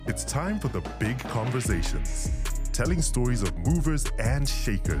It's time for the big conversations, telling stories of movers and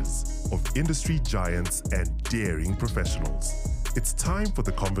shakers, of industry giants and daring professionals. It's time for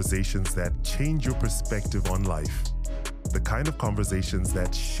the conversations that change your perspective on life, the kind of conversations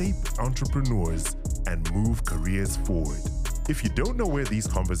that shape entrepreneurs and move careers forward. If you don't know where these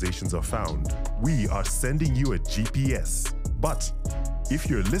conversations are found, we are sending you a GPS. But if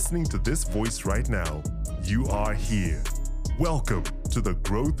you're listening to this voice right now, you are here. Welcome to the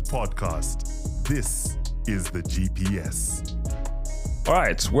Growth Podcast. This is the GPS. All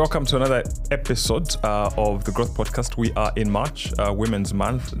right, welcome to another episode of the Growth Podcast. We are in March, Women's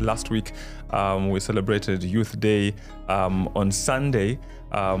Month. Last week, we celebrated Youth Day. On Sunday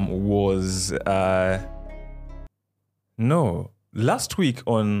last week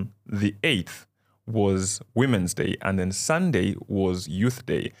on the 8th was Women's Day, and then Sunday was Youth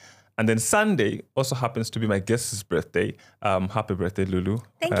Day. And then Sunday also happens to be my guest's birthday. Happy birthday, Lulu.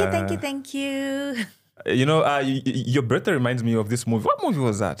 Thank you. You know, your birthday reminds me of this movie. What movie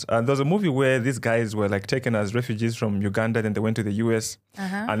was that? There was a movie where these guys were like taken as refugees from Uganda, then they went to the US.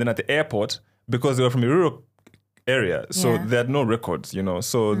 And then at the airport, because they were from a rural area, so they had no records, you know.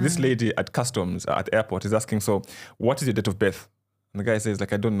 So this lady at customs at the airport is asking, so what is your date of birth? And the guy says,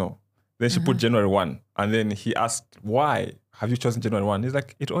 like, I don't know. Then she put January 1. And then he asked, why have you chosen January 1? He's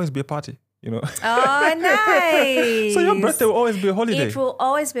like, it'll always be a party, you know. Oh, nice. So your birthday will always be a holiday. It will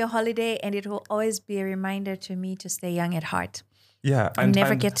always be a holiday, and it will always be a reminder to me to stay young at heart. Yeah. And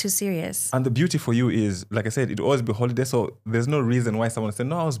never get too serious. And the beauty for you is, like I said, it'll always be a holiday. So there's no reason why someone said,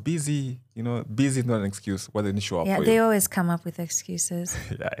 no, I was busy. You know, busy is not an excuse why they didn't show up for you. Yeah, they always come up with excuses.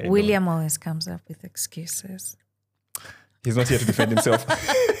 William always comes up with excuses. He's not here to defend himself.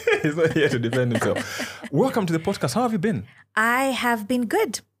 He's not here to defend himself. Welcome to the podcast. How have you been? I have been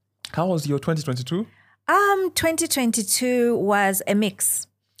good. How was your 2022? 2022 was a mix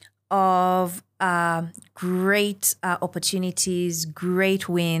of great opportunities, great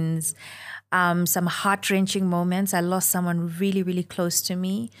wins, some heart-wrenching moments. I lost someone really, really close to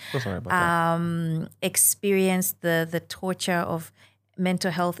me. So sorry about that. Experienced the torture of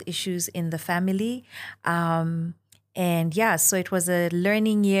mental health issues in the family. And yeah, so it was a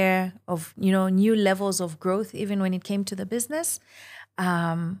learning year of, you know, new levels of growth, even when it came to the business.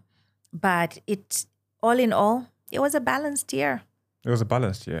 But all in all, it was a balanced year. It was a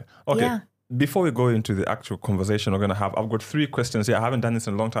balanced year. Okay. Yeah. Before we go into the actual conversation we're going to have, I've got 3 questions here. I haven't done this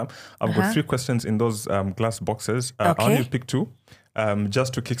in a long time. I've got 3 questions in those glass boxes. Okay. I want you to pick 2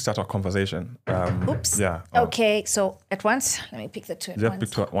 just to kickstart our conversation. Oops. Yeah. Okay, so at once, let me pick the 2 at once. Just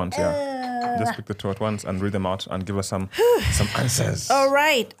pick 2 at once, yeah. Just pick the 2 at once and read them out and give us some answers. All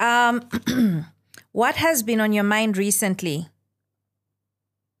right. What has been on your mind recently?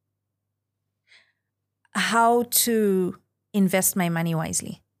 How to invest my money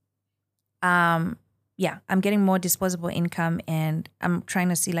wisely. I'm getting more disposable income, and I'm trying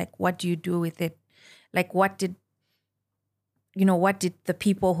to see, like, what do you do with it? Like, what did the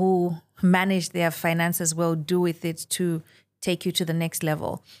people who manage their finances well do with it to take you to the next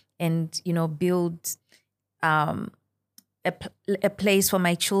level? And, you know, build a place for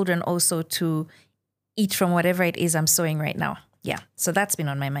my children also to eat from whatever it is I'm sowing right now. Yeah, so that's been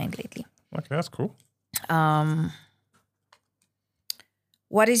on my mind lately. Okay, that's cool.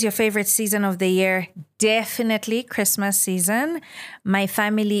 What is your favorite season of the year? Definitely Christmas season. My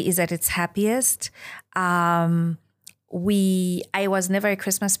family is at its happiest. I was never a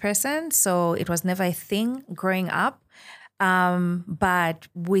Christmas person, so it was never a thing growing up. But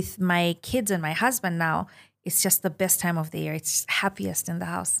with my kids and my husband now, it's just the best time of the year. It's happiest in the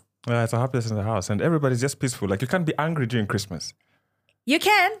house. It's the happiest in the house, and everybody's just peaceful. Like, you can't be angry during Christmas. You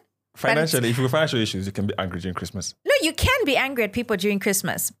can. Financially, if you have financial issues, you can be angry during Christmas. No, you can be angry at people during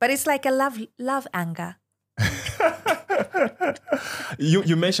Christmas, but it's like a love anger.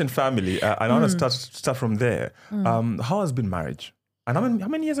 You mentioned family, and I want to start from there. How has been marriage? And how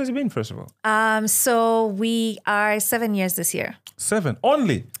many years has it been, first of all? So we are 7 years this year. 7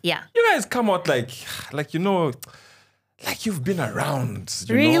 only? Yeah. You guys come out like you know, like you've been around.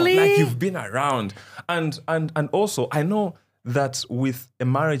 Really? Like you've been around. And also, I know that with a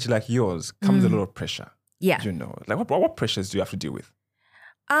marriage like yours comes a lot of pressure. Yeah. You know, like what pressures do you have to deal with?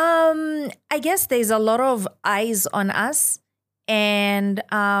 I guess there's a lot of eyes on us, and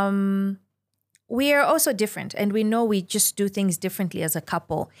we are also different, and we know we just do things differently as a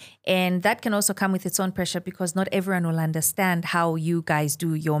couple. And that can also come with its own pressure, because not everyone will understand how you guys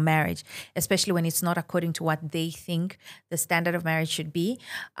do your marriage, especially when it's not according to what they think the standard of marriage should be.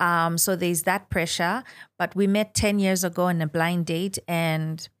 So there's that pressure. But we met 10 years ago on a blind date,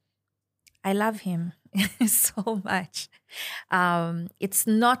 and I love him. so much. It's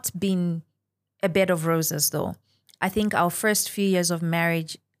not been a bed of roses, though. I think our first few years of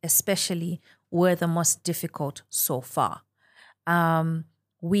marriage, especially, were the most difficult so far. I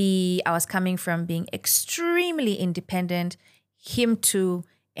was coming from being extremely independent, him too,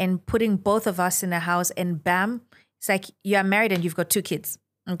 and putting both of us in a house, and bam, it's like you are married and you've got 2 kids.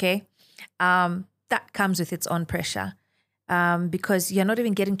 Okay, that comes with its own pressure. Because you're not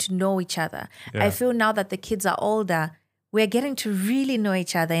even getting to know each other. Yeah. I feel now that the kids are older, we're getting to really know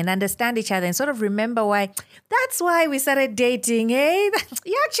each other and understand each other and sort of remember that's why we started dating, eh?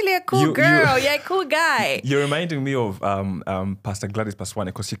 You're actually a cool girl. You're a cool guy. You're reminding me of Pastor Gladys Paswane,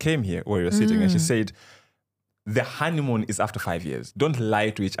 because she came here where you're sitting and she said, the honeymoon is after 5 years. Don't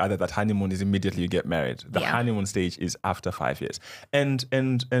lie to each other that honeymoon is immediately you get married. The honeymoon stage is after 5 years. And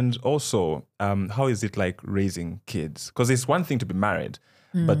also, how is it like raising kids? Because it's one thing to be married,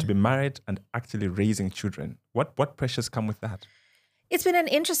 but to be married and actually raising children, what pressures come with that? It's been an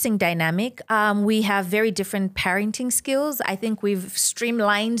interesting dynamic. We have very different parenting skills. I think we've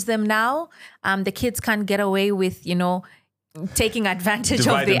streamlined them now. The kids can't get away with, taking advantage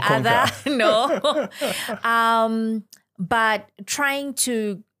of the other. No. But trying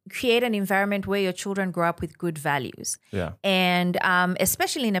to create an environment where your children grow up with good values. Yeah. And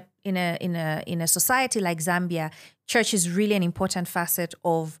especially in a society like Zambia, church is really an important facet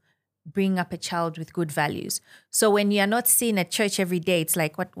of bringing up a child with good values. So when you're not seen at church every day, it's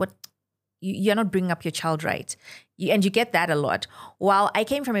like what you're not bringing up your child right. And you get that a lot. While I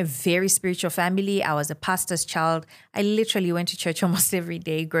came from a very spiritual family, I was a pastor's child. I literally went to church almost every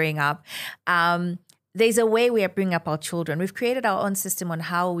day growing up. There's a way we are bringing up our children. We've created our own system on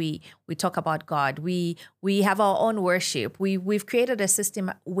how we talk about God. We have our own worship. We've created a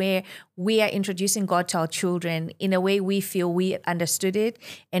system where we are introducing God to our children in a way we feel we understood it,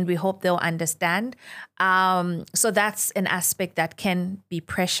 and we hope they'll understand. So that's an aspect that can be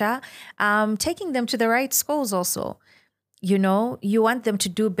pressure. Taking them to the right schools also. You want them to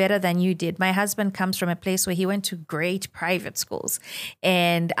do better than you did. My husband comes from a place where he went to great private schools,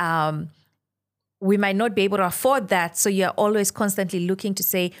 and we might not be able to afford that. So you're always constantly looking to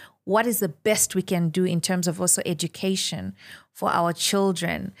say, what is the best we can do in terms of also education for our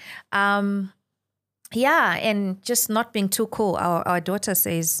children? And just not being too cool. Our daughter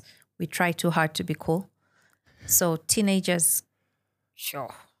says we try too hard to be cool. So teenagers,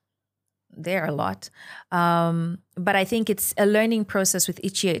 sure, they're a lot. But I think it's a learning process with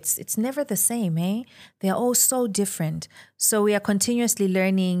each year. It's never the same, eh? They're all so different. So we are continuously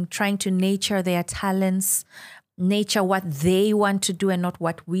learning, trying to nurture their talents, nurture what they want to do and not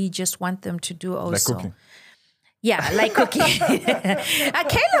what we just want them to do also. Like cooking. Yeah, like cooking.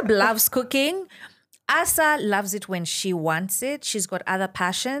 Caleb loves cooking. Asa loves it when she wants it. She's got other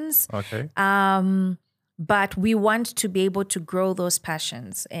passions. Okay. But we want to be able to grow those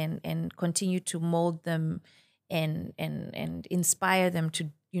passions and continue to mold them and inspire them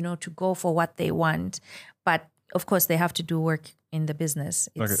to go for what they want. But of course, they have to do work in the business.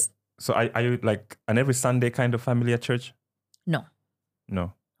 Okay. So are you like an every Sunday kind of family at church? No.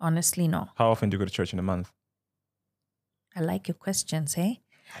 No. Honestly, no. How often do you go to church in a month? I like your questions, eh?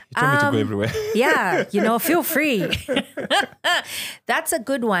 You told me to go everywhere. Yeah, feel free. That's a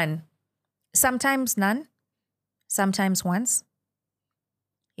good one. Sometimes none. Sometimes once.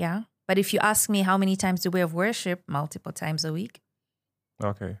 Yeah. But if you ask me how many times do we have worship, multiple times a week.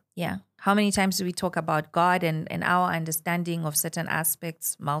 Okay. Yeah. How many times do we talk about God and our understanding of certain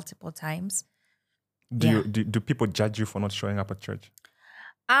aspects? Multiple times. Do people judge you for not showing up at church?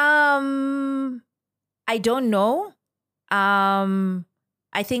 I don't know.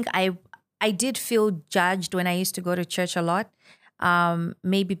 I think I did feel judged when I used to go to church a lot.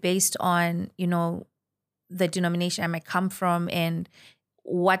 Maybe based on, the denomination I might come from and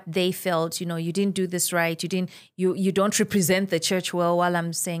what they felt, you didn't do this right. You don't represent the church well. While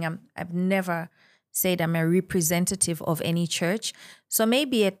I'm saying I've never said I'm a representative of any church. So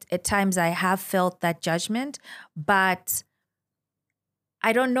maybe at times I have felt that judgment, but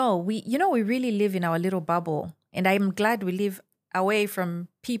I don't know. We really live in our little bubble, and I'm glad we live away from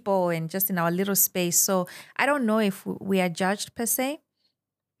people and just in our little space. So I don't know if we are judged per se.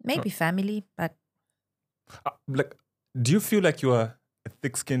 Maybe family, but do you feel like you are a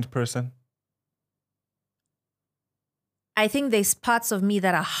thick-skinned person? I think there's parts of me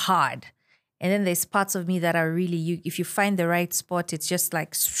that are hard, and then there's parts of me that are really, if you find the right spot, it's just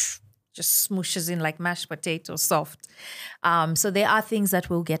like just smooshes in like mashed potato, soft. So there are things that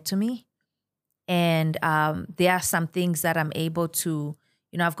will get to me, and there are some things that I'm able to,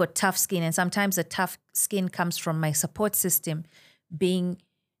 I've got tough skin, and sometimes the tough skin comes from my support system being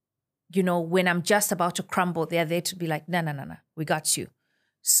when I'm just about to crumble, they're there to be like, no, we got you.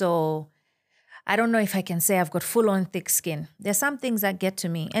 So I don't know if I can say I've got full-on thick skin. There's some things that get to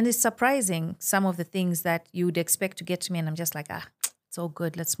me. And it's surprising, some of the things that you would expect to get to me. And I'm just like, it's all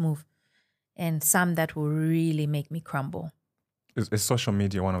good. Let's move. And some that will really make me crumble. Is social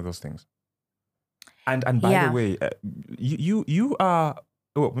media one of those things? And by the way, you are,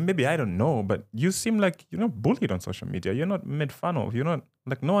 well, maybe I don't know, but you seem like you're not bullied on social media. You're not made fun of. You're not,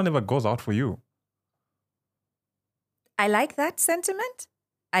 like, no one ever goes out for you. I like that sentiment.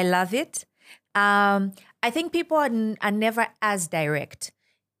 I love it. I think people are never as direct.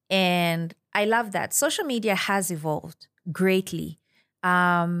 And I love that. Social media has evolved greatly.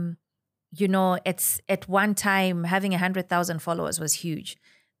 It's at one time having 100,000 followers was huge.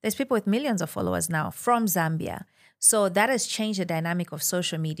 There's people with millions of followers now from Zambia. So that has changed the dynamic of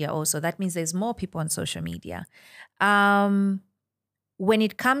social media also. That means there's more people on social media. When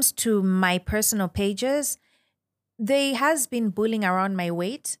it comes to my personal pages, there has been bullying around my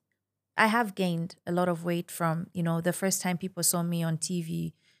weight. I have gained a lot of weight from, the first time people saw me on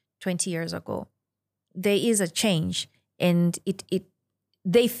TV 20 years ago. There is a change, and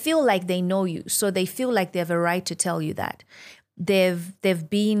they feel like they know you. So they feel like they have a right to tell you that. There've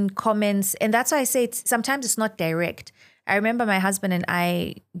been comments, and that's why I say sometimes it's not direct. I remember my husband and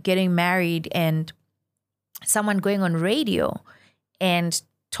I getting married, and someone going on radio and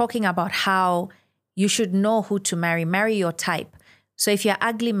talking about how you should know who to marry your type. So if you're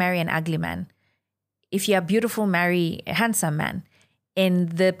ugly, marry an ugly man. If you're beautiful, marry a handsome man. And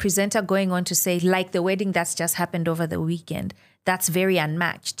the presenter going on to say, like the wedding that's just happened over the weekend, that's very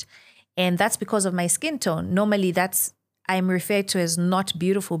unmatched. And that's because of my skin tone. Normally I'm referred to as not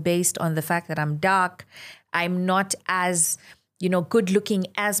beautiful based on the fact that I'm dark. I'm not as, good looking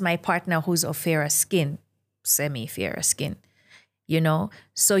as my partner who's of fairer skin, semi-fairer skin,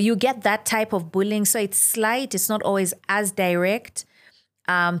 So you get that type of bullying. So it's slight. It's not always as direct.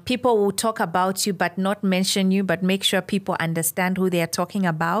 People will talk about you but not mention you, but make sure people understand who they are talking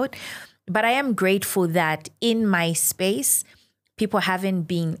about. But I am grateful that in my space, people haven't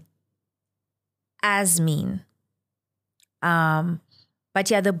been as mean. But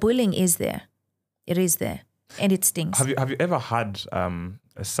yeah, the bullying is there. It is there, and it stings. Have you ever had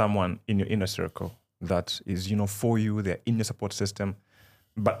someone in your inner circle that is, for you, they're in your support system,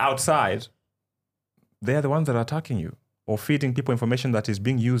 but outside, they're the ones that are attacking you or feeding people information that is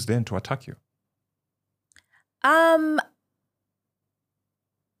being used then to attack you?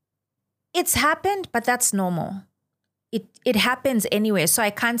 It's happened, but that's normal. It happens anyway. So I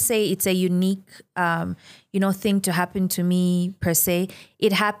can't say it's a unique, thing to happen to me per se.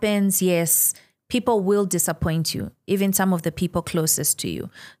 It happens, yes. People will disappoint you, even some of the people closest to you.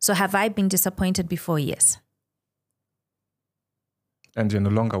 So have I been disappointed before? Yes. And you're no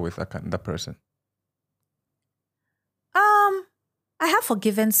longer with that person? I have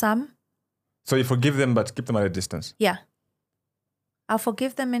forgiven some. So you forgive them, but keep them at a distance? Yeah. I'll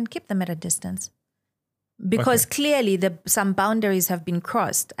forgive them and keep them at a distance. Because clearly some boundaries have been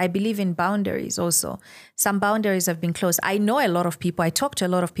crossed. I believe in boundaries also. Some boundaries have been closed. I know a lot of people. I talk to a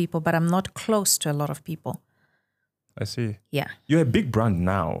lot of people, but I'm not close to a lot of people. I see. Yeah. You're a big brand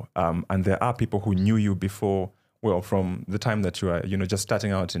now, and there are people who knew you before, well, from the time that you are, just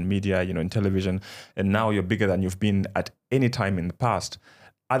starting out in media, in television, and now you're bigger than you've been at any time in the past.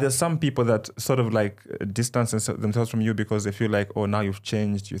 Are there some people that sort of like distance themselves from you because they feel like, oh, now you've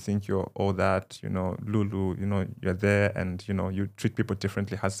changed, you think you're all that, Lulu, you're there and, you treat people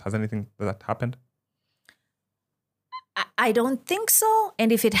differently. Has anything that happened? I don't think so.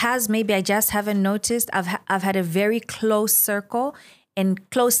 And if it has, maybe I just haven't noticed. I've had a very close circle and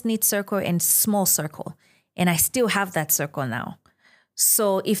close-knit circle and small circle. And I still have that circle now.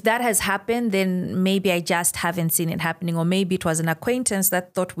 So if that has happened, then maybe I just haven't seen it happening. Or maybe it was an acquaintance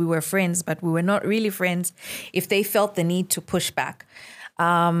that thought we were friends, but we were not really friends if they felt the need to push back.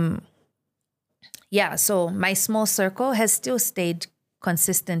 So my small circle has still stayed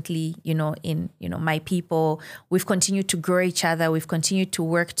consistently, in, my people. We've continued to grow each other. We've continued to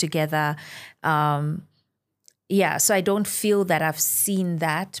work together. So I don't feel that I've seen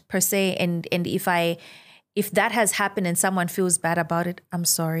that per se. And if that has happened and someone feels bad about it, I'm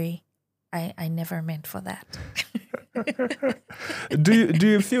sorry. I never meant for that. Do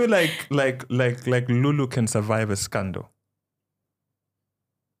you feel like Lulu can survive a scandal?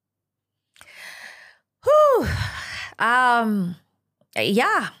 Whew.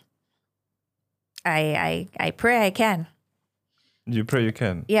 Yeah. I pray I can. You pray you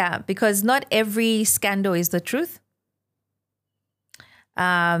can? Yeah, because not every scandal is the truth.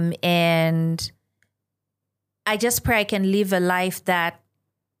 And I just pray I can live a life that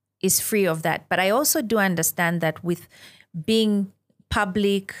is free of that. But I also do understand that with being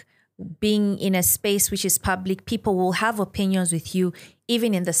public, being in a space which is public, people will have opinions with you,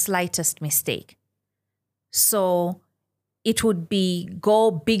 even in the slightest mistake. So it would be go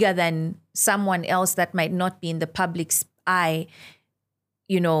bigger than someone else that might not be in the public's eye,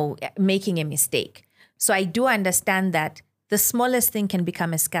 making a mistake. So I do understand that the smallest thing can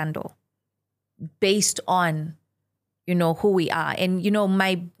become a scandal based on, who we are. And,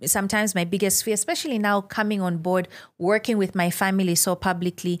 sometimes my biggest fear, especially now coming on board, working with my family so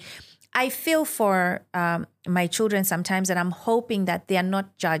publicly, I feel for my children sometimes, and I'm hoping that they are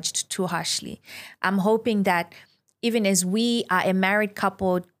not judged too harshly. I'm hoping that even as we are a married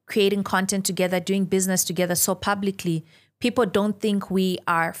couple, creating content together, doing business together so publicly, people don't think we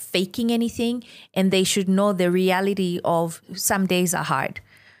are faking anything, and they should know the reality of some days are hard,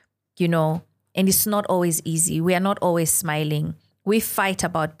 and it's not always easy. We are not always smiling. We fight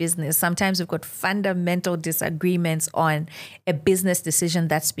about business. Sometimes we've got fundamental disagreements on a business decision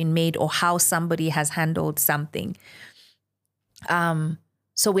that's been made or how somebody has handled something.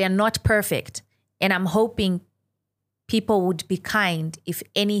 So we are not perfect. And I'm hoping people would be kind if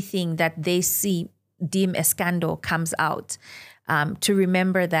anything that they deem a scandal comes out, to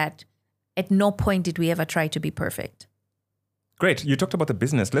remember that at no point did we ever try to be perfect. Great. You talked about the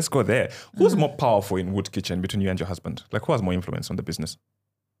business. Let's go there. Who's more powerful in Wood Kitchen between you and your husband? Like, who has more influence on the business?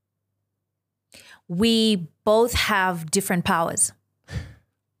 We both have different powers.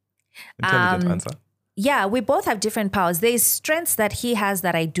 Intelligent answer. Yeah, we both have different powers. There's strengths that he has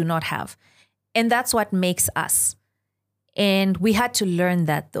that I do not have. And that's what makes us. And we had to learn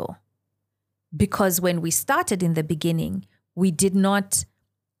that, though. Because when we started in the beginning, we did not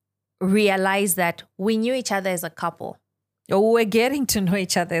realize that we knew each other as a couple. Or we were getting to know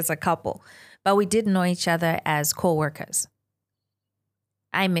each other as a couple, but we did know each other as co-workers.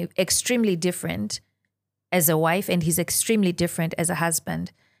 I'm extremely different as a wife, and he's extremely different as a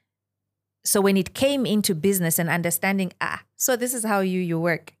husband. So when it came into business and understanding, so this is how you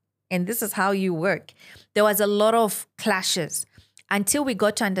work, and this is how you work, there was a lot of clashes until we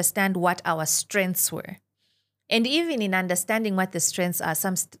got to understand what our strengths were. And even in understanding what the strengths are,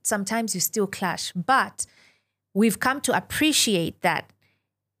 sometimes you still clash, but we've come to appreciate that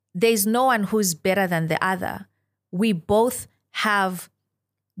there's no one who's better than the other. We both have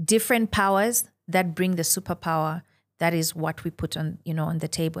different powers that bring the superpower. That is what we put on, on the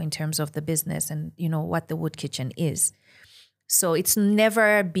table in terms of the business and, what the Wood Kitchen is. So it's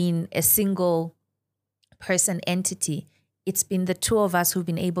never been a single person entity. It's been the two of us who've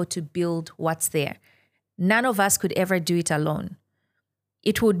been able to build what's there. None of us could ever do it alone.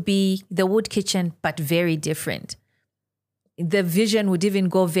 It would be the Wood Kitchen, but very different. The vision would even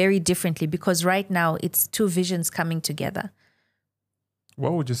go very differently because right now it's two visions coming together.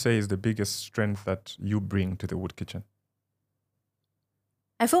 What would you say is the biggest strength that you bring to the Wood Kitchen?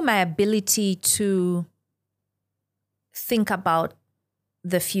 I feel my ability to think about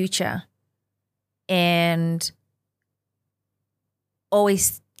the future and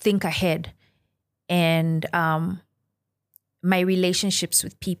always think ahead, and my relationships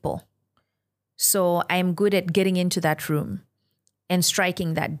with people. So I'm good at getting into that room and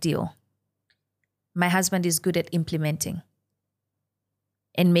striking that deal. My husband is good at implementing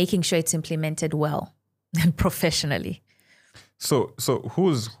and making sure it's implemented well and professionally. So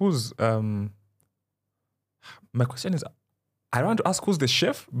who's my question is, I don't want to ask who's the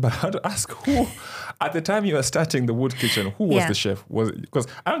chef, but I want to ask who, at the time you were starting the Wood Kitchen, who was the chef? Because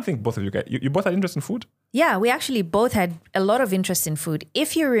I don't think both of you guys, you both had interest in food? Yeah, we actually both had a lot of interest in food.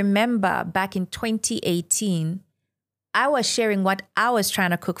 If you remember back in 2018, I was sharing what I was trying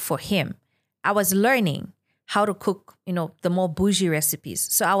to cook for him. I was learning how to cook, the more bougie recipes.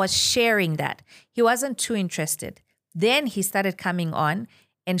 So I was sharing that. He wasn't too interested. Then he started coming on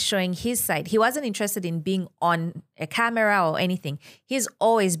and showing his side. He wasn't interested in being on a camera or anything. He's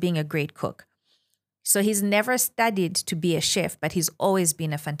always been a great cook. So he's never studied to be a chef, but he's always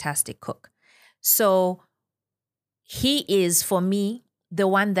been a fantastic cook. So he is, for me, the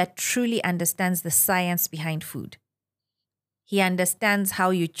one that truly understands the science behind food. He understands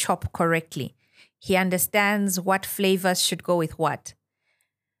how you chop correctly. He understands what flavors should go with what.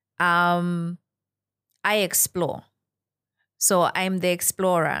 I explore. So I'm the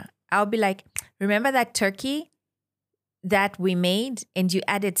explorer. I'll be like, remember that turkey that we made and you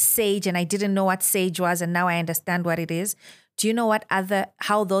added sage and I didn't know what sage was and now I understand what it is. Do you know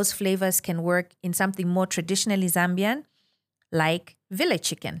how those flavors can work in something more traditionally Zambian? Like village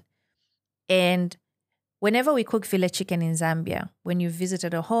chicken. And whenever we cook village chicken in Zambia, when you visit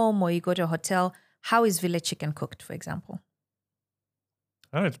at a home or you go to a hotel, how is village chicken cooked, for example?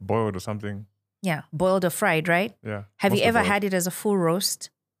 I don't know, it's boiled or something. Yeah, boiled or fried, right? Yeah. Have you mostly ever boiled. had it as a full roast?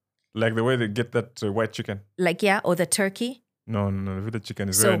 Like the way they get that white chicken? Like, yeah, or the turkey? No. The chicken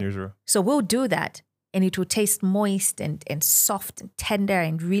is very unusual. So we'll do that, and it will taste moist and soft and tender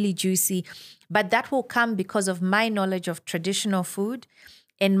and really juicy. But that will come because of my knowledge of traditional food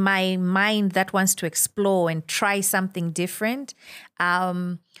and my mind that wants to explore and try something different.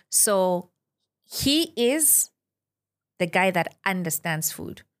 So he is the guy that understands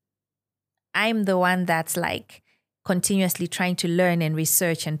food. I'm the one that's like continuously trying to learn and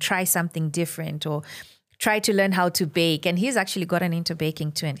research and try something different or try to learn how to bake. And he's actually gotten into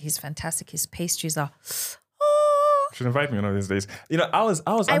baking too, and he's fantastic. His pastries are, You should invite me one of these days. You know, I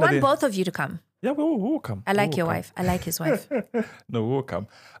want both of you to come. Yeah, we'll come. I like your wife. I like his wife. No, we'll come.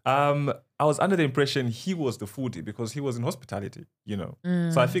 I was under the impression he was the foodie because he was in hospitality, you know.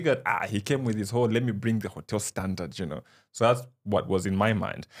 So I figured, he came with his whole, let me bring the hotel standards, you know. So that's what was in my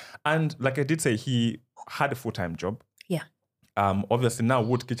mind. And like I did say, he had a full-time job. Yeah. Obviously now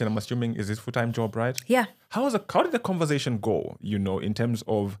Wood Kitchen, I'm assuming, is his full-time job, right? Yeah. How did the conversation go, you know, in terms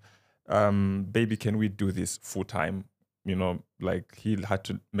of, baby, can we do this full-time? You know, like he had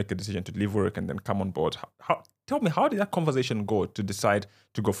to make a decision to leave work and then come on board. Tell me, how did that conversation go to decide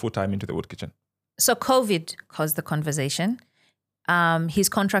to go full-time into the Wood Kitchen? So COVID caused the conversation. His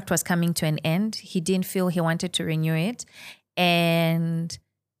contract was coming to an end. He didn't feel he wanted to renew it. And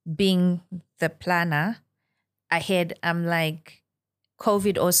being the planner ahead, I'm like,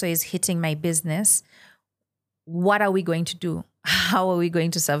 COVID also is hitting my business. What are we going to do? How are we going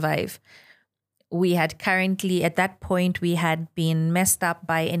to survive? We had currently, at that point, we had been messed up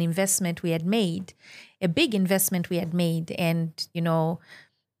by an investment we had made, a big investment we had made. And, you know,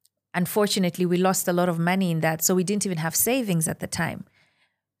 unfortunately, we lost a lot of money in that. So we didn't even have savings at the time.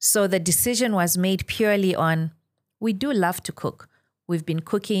 So the decision was made purely on, we do love to cook. We've been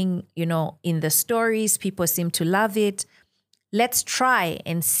cooking, you know, in the stories. People seem to love it. Let's try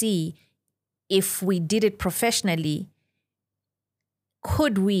and see if we did it professionally,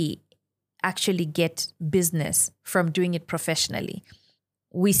 could we actually get business from doing it professionally?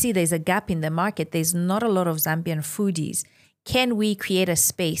 We see there's a gap in the market. There's not a lot of Zambian foodies. Can we create a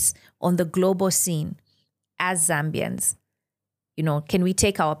space on the global scene as Zambians? You know, can we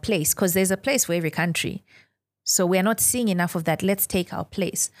take our place? Because there's a place for every country. So we're not seeing enough of that. Let's take our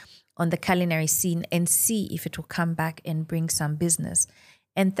place on the culinary scene and see if it will come back and bring some business.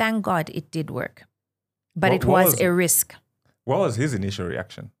 And thank God it did work. But it was a risk. What was his initial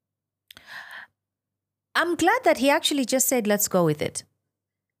reaction? I'm glad that he actually just said, let's go with it.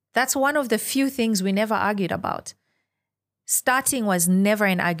 That's one of the few things we never argued about. Starting was never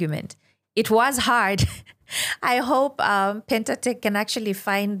an argument. It was hard. I hope Pentatech can actually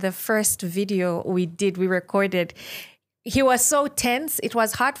find the first video we recorded. He was so tense. It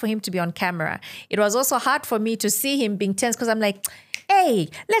was hard for him to be on camera. It was also hard for me to see him being tense because I'm like, hey,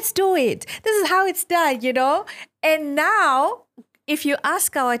 let's do it. This is how it's done, you know? And now, if you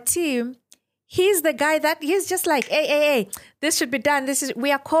ask our team, he's the guy that he's just like, hey, this should be done.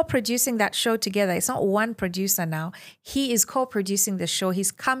 We are co-producing that show together. It's not one producer now. He is co-producing the show.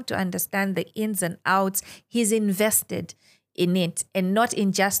 He's come to understand the ins and outs. He's invested in it and not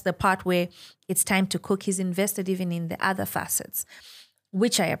in just the part where it's time to cook. He's invested even in the other facets,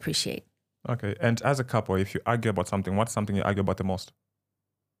 which I appreciate. Okay. And as a couple, if you argue about something, what's something you argue about the most?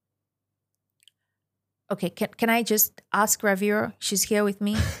 Okay, can I just ask Raviro? She's here with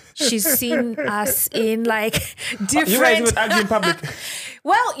me. She's seen us in like different... You guys would argue in public?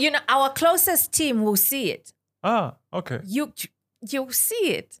 Well, you know, our closest team will see it. Ah, okay. You'll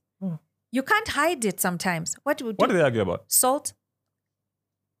see it. Oh. You can't hide it sometimes. What do they argue about? Salt?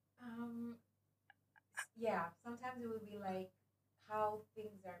 Yeah, sometimes it will be like how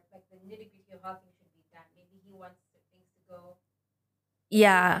things are, like the nitty-gritty of how things should be done. Maybe he wants things to go...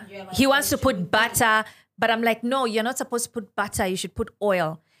 Yeah, like, he wants to put butter, but I'm like, no, you're not supposed to put butter. You should put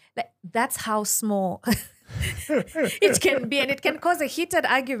oil. Like, that's how small it can be. And it can cause a heated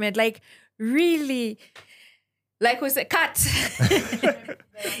argument. Like, really, like we said, cut.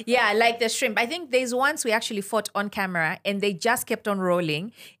 Yeah, like the shrimp. I think there's once we actually fought on camera and they just kept on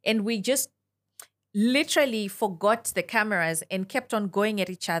rolling. And we just literally forgot the cameras and kept on going at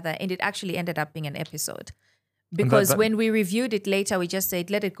each other. And it actually ended up being an episode. Because when we reviewed it later, we just said,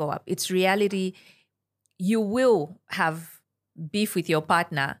 let it go up. It's reality. You will have beef with your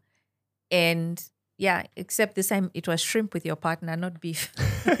partner. And yeah, except this time it was shrimp with your partner, not beef.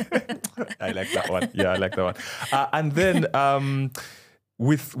 I like that one. Yeah, I like that one. And then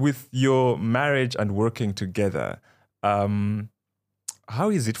with your marriage and working together, how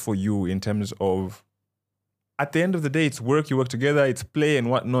is it for you in terms of, at the end of the day, it's work, you work together, it's play and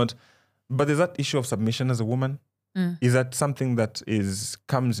whatnot. But there's that issue of submission as a woman. Is that something that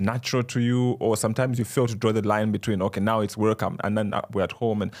comes natural to you, or sometimes you fail to draw the line between, okay, now it's work and then we're at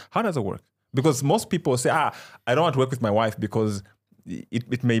home? And how does it work? Because most people say, I don't want to work with my wife because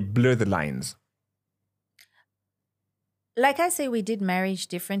it may blur the lines. Like I say, we did marriage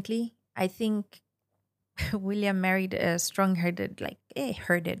differently. I think William married a strong-headed,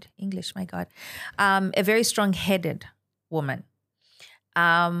 herded, English, my God, a very strong-headed woman.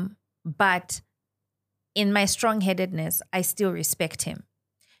 But in my strong-headedness, I still respect him.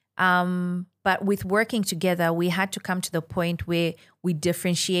 But with working together, we had to come to the point where we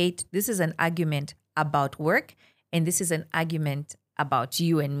differentiate. This is an argument about work, and this is an argument about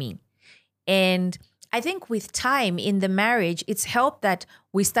you and me. And I think with time in the marriage, it's helped that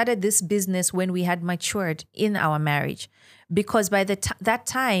we started this business when we had matured in our marriage. Because by that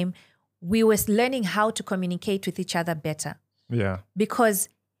time, we were learning how to communicate with each other better. Yeah. Because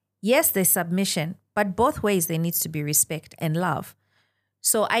yes, there's submission, but both ways there needs to be respect and love.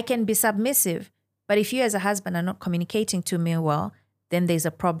 So I can be submissive, but if you as a husband are not communicating to me well, then there's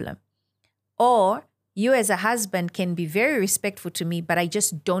a problem. Or you as a husband can be very respectful to me, but I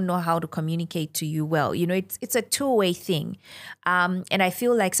just don't know how to communicate to you well. You know, it's a two-way thing. And I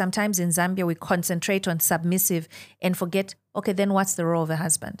feel like sometimes in Zambia, we concentrate on submissive and forget, okay, then what's the role of a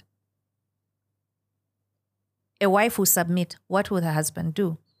husband? A wife who submit, what will the husband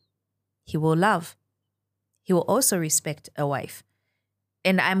do? He will love. He will also respect a wife.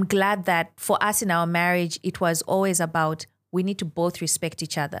 And I'm glad that for us in our marriage, it was always about we need to both respect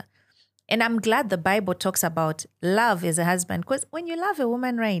each other. And I'm glad the Bible talks about love as a husband, because when you love a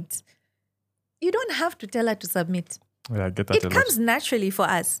woman, right, you don't have to tell her to submit. Yeah, I get that. It comes naturally for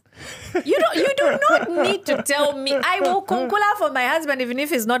us. You do not need to tell me. I will kunkula for my husband even if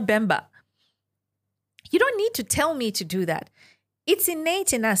he's not Bemba. You don't need to tell me to do that. It's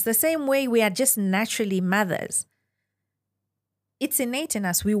innate in us, the same way we are just naturally mothers. It's innate in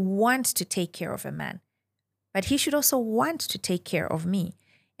us. We want to take care of a man, but he should also want to take care of me.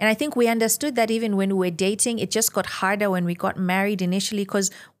 And I think we understood that even when we were dating. It just got harder when we got married initially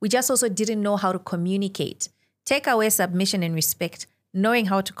because we just also didn't know how to communicate. Take away submission and respect. Knowing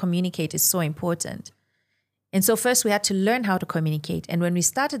how to communicate is so important. And so first we had to learn how to communicate. And when we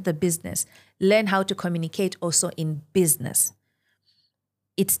started the business, learn how to communicate also in business.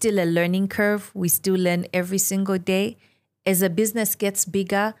 It's still a learning curve. We still learn every single day. As a business gets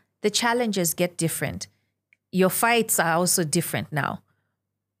bigger, the challenges get different. Your fights are also different now.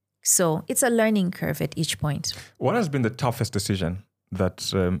 So it's a learning curve at each point. What has been the toughest decision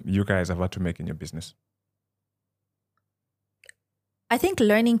that you guys have had to make in your business? I think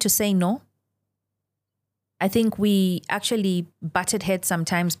learning to say no. I think we actually butted heads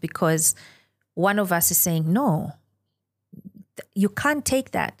sometimes because one of us is saying, no, you can't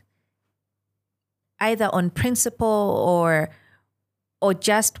take that. Either on principle or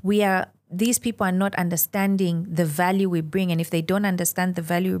just these people are not understanding the value we bring. And if they don't understand the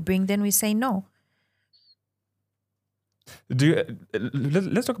value we bring, then we say no.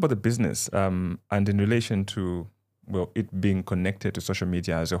 Let's talk about the business and in relation to, it being connected to social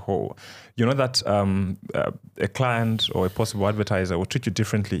media as a whole. You know that a client or a possible advertiser will treat you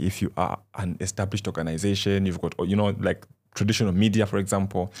differently if you are an established organization. You've got, like traditional media, for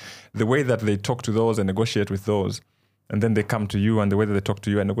example. The way that they talk to those and negotiate with those, and then they come to you, and the way that they talk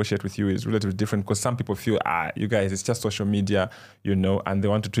to you and negotiate with you is relatively different because some people feel, you guys, it's just social media, and they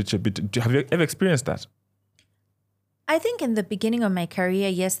want to treat you a bit. Have you ever experienced that? I think in the beginning of my career,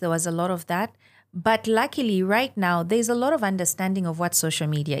 yes, there was a lot of that. But luckily, right now, there's a lot of understanding of what social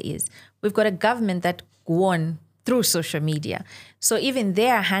media is. We've got a government that won through social media. So even they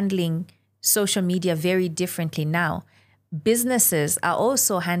are handling social media very differently now. Businesses are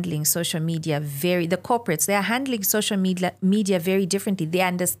also handling social media the corporates, they are handling social media very differently. They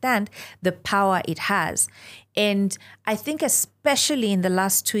understand the power it has. And I think especially in the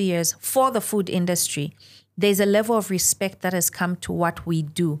last 2 years for the food industry, there's a level of respect that has come to what we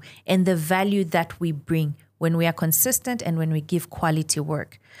do and the value that we bring when we are consistent and when we give quality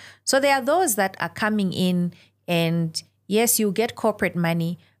work. So there are those that are coming in and yes, you get corporate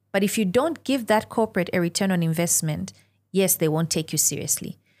money, but if you don't give that corporate a return on investment, yes, they won't take you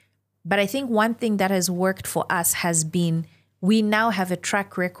seriously. But I think one thing that has worked for us has been we now have a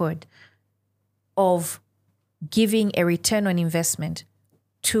track record of giving a return on investment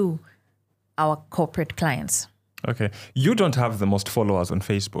to our corporate clients. Okay. You don't have the most followers on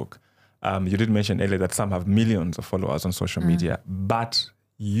Facebook. You did mention earlier that some have millions of followers on social media, but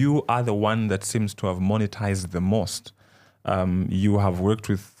you are the one that seems to have monetized the most. You have worked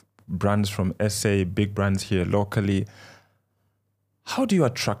with brands from SA, big brands here locally. How do you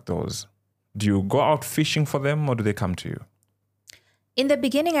attract those? Do you go out fishing for them or do they come to you? In the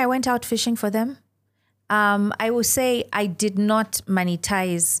beginning, I went out fishing for them. I will say I did not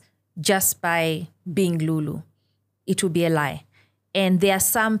monetize just by being Lulu. It would be a lie. And there are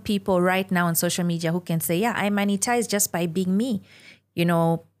some people right now on social media who can say, yeah, I monetize just by being me. You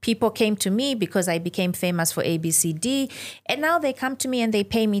know, people came to me because I became famous for ABCD, and now they come to me and they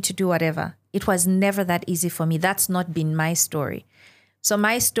pay me to do whatever. It was never that easy for me. That's not been my story. So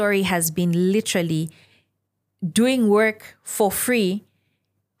my story has been literally doing work for free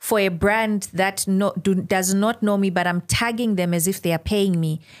for a brand that does not know me, but I'm tagging them as if they are paying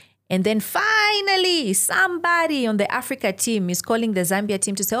me. And then finally, somebody on the Africa team is calling the Zambia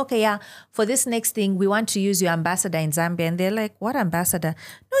team to say, okay, yeah, for this next thing, we want to use your ambassador in Zambia. And they're like, what ambassador?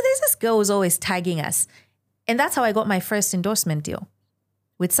 No, there's this girl who's always tagging us. And that's how I got my first endorsement deal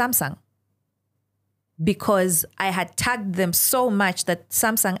with Samsung. Because I had tagged them so much that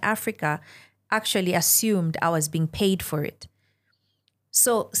Samsung Africa actually assumed I was being paid for it.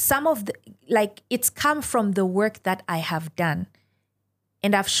 So some of it's come from the work that I have done.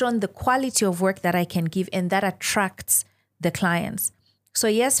 And I've shown the quality of work that I can give, and that attracts the clients. So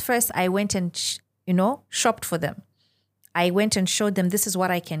yes, first I went and, shopped for them. I went and showed them, this is what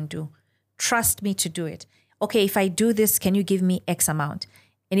I can do. Trust me to do it. Okay, if I do this, can you give me X amount?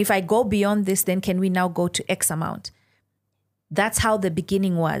 And if I go beyond this, then can we now go to X amount? That's how the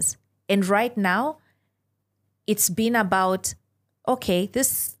beginning was. And right now, it's been about, okay,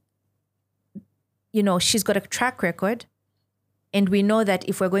 this, she's got a track record. And we know that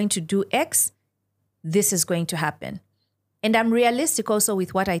if we're going to do X, this is going to happen. And I'm realistic also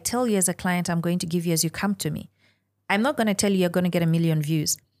with what I tell you as a client I'm going to give you as you come to me. I'm not going to tell you you're going to get 1 million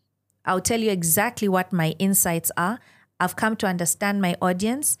views. I'll tell you exactly what my insights are. I've come to understand my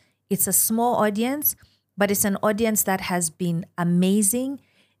audience. It's a small audience, but it's an audience that has been amazing.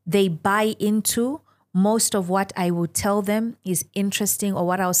 They buy into most of what I will tell them is interesting or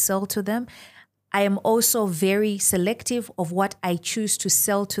what I'll sell to them. I am also very selective of what I choose to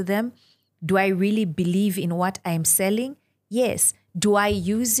sell to them. Do I really believe in what I'm selling? Yes. Do I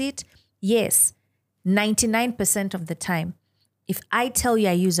use it? Yes. 99% of the time. If I tell you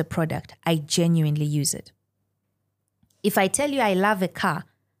I use a product, I genuinely use it. If I tell you I love a car,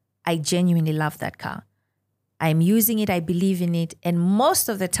 I genuinely love that car. I'm using it, I believe in it, and most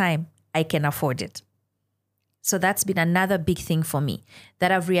of the time, I can afford it. So that's been another big thing for me,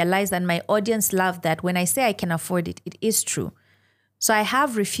 that I've realized that my audience love that when I say I can afford it, it is true. So I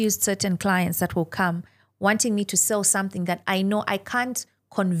have refused certain clients that will come wanting me to sell something that I know I can't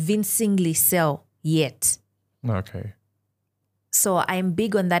convincingly sell yet. Okay. So I'm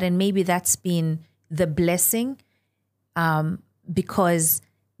big on that, and maybe that's been the blessing because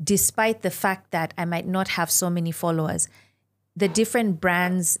despite the fact that I might not have so many followers, the different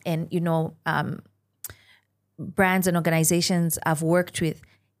brands and, brands and organizations I've worked with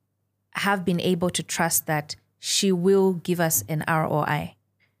have been able to trust that she will give us an ROI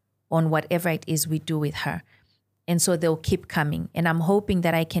on whatever it is we do with her. And so they'll keep coming. And I'm hoping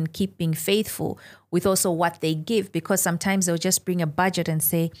that I can keep being faithful with also what they give, because sometimes they'll just bring a budget and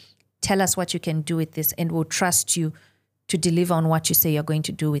say, tell us what you can do with this, and we'll trust you to deliver on what you say you're going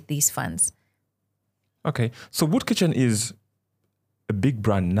to do with these funds. Okay. So Wood Kitchen is a big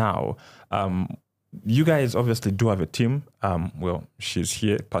brand now. You guys obviously do have a team. Well, she's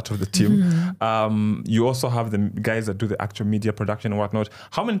here, part of the team. Mm-hmm. You also have the guys that do the actual media production and whatnot.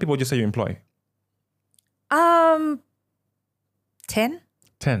 How many people would you say you employ? 10.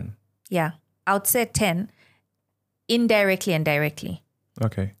 10? Yeah, I would say 10, indirectly and directly.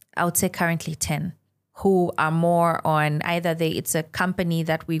 Okay. I would say currently 10, who are more on either it's a company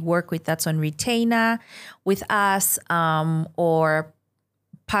that we work with that's on retainer with us, or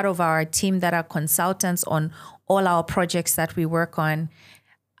part of our team that are consultants on all our projects that we work on.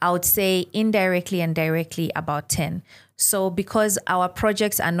 I would say indirectly and directly about 10. So because our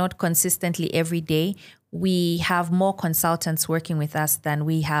projects are not consistently every day, we have more consultants working with us than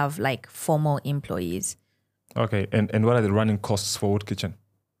we have like formal employees. Okay. And what are the running costs for Wood Kitchen?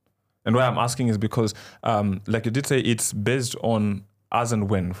 And why I'm asking is because, like you did say, it's based on as and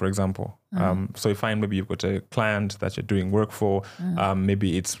when, for example. So you find maybe you've got a client that you're doing work for,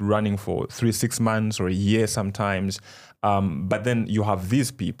 maybe it's running for 3-6 months or a year sometimes, but then you have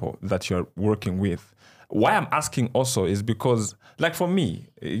these people that you're working with. Why I'm asking also is because, like for me,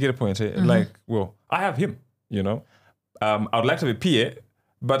 you get a point, like, well, I have him, I would like to have a PA,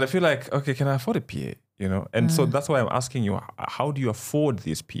 but I feel like, okay, can I afford a PA, And so that's why I'm asking you, how do you afford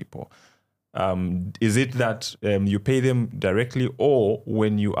these people? Is it that you pay them directly, or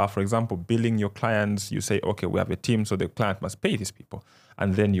when you are, for example, billing your clients, you say, okay, we have a team, so the client must pay these people,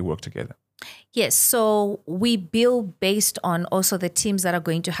 and then you work together? Yes, so we bill based on also the teams that are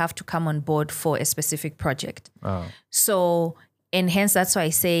going to have to come on board for a specific project. So, and hence that's why I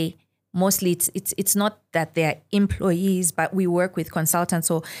say mostly it's not that they're employees, but we work with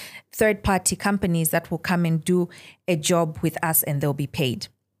consultants or third-party companies that will come and do a job with us, and they'll be paid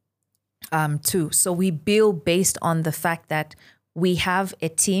too. So we bill based on the fact that we have a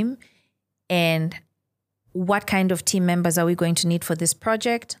team, and what kind of team members are we going to need for this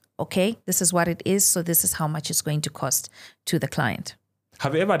project? Okay, this is what it is. So this is how much it's going to cost to the client.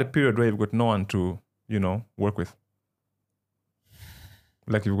 Have you ever had a period where you've got no one to, work with?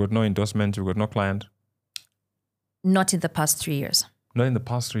 Like you've got no endorsement, you've got no client? Not in the past 3 years. Not in the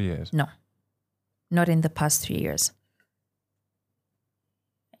past 3 years? No, not in the past 3 years.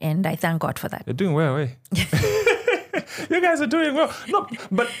 And I thank God for that. You're doing well, eh? You guys are doing well. No,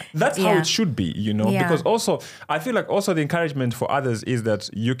 but that's how it should be, because also, I feel like also the encouragement for others is that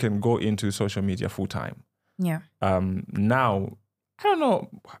you can go into social media full time. Yeah. Now, I don't know,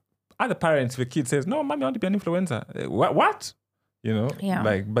 other parents, the kid says, no, mommy, I want to be an influencer. What?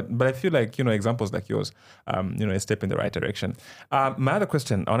 But I feel like, examples like yours, a step in the right direction. My other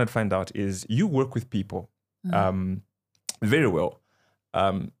question I wanted to find out is, you work with people very well.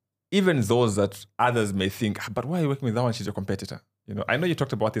 Even those that others may think, but why are you working with that one? She's your competitor. I know you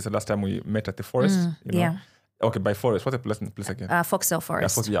talked about this the last time we met at the forest. Yeah. Okay, by forest. What's the place again? Foxtail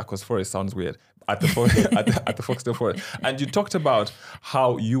Forest. Yeah, because forest sounds weird. At the at the Foxtail Forest. And you talked about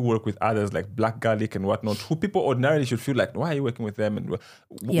how you work with others like black garlic and whatnot, who people ordinarily should feel like, why are you working with them? And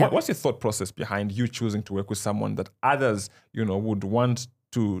what's your thought process behind you choosing to work with someone that others, would want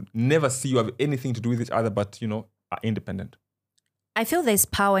to never see you have anything to do with each other, but, are independent? I feel there's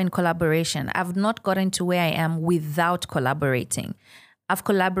power in collaboration. I've not gotten to where I am without collaborating. I've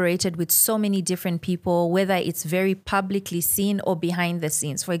collaborated with so many different people, whether it's very publicly seen or behind the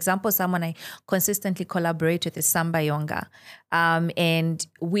scenes. For example, someone I consistently collaborate with is Samba Yonga. And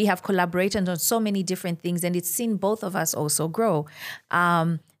we have collaborated on so many different things, and it's seen both of us also grow.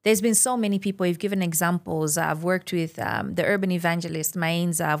 There's been so many people. You've given examples. I've worked with the urban evangelist,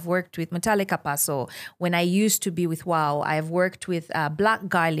 Mainza. I've worked with Mutale Kapaso. When I used to be with WOW, I've worked with Black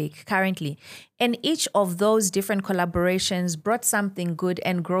Garlic currently. And each of those different collaborations brought something good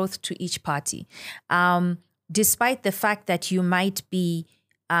and growth to each party. Despite the fact that you might be,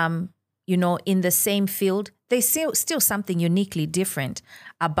 in the same field, there's still something uniquely different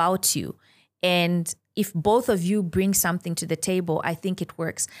about you. And if both of you bring something to the table, I think it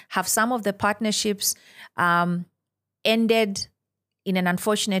works. Have some of the partnerships ended in an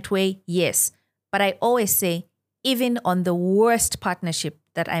unfortunate way? Yes. But I always say, even on the worst partnership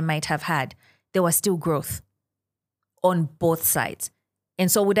that I might have had, there was still growth on both sides.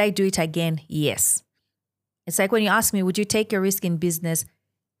 And so would I do it again? Yes. It's like when you ask me, would you take a risk in business?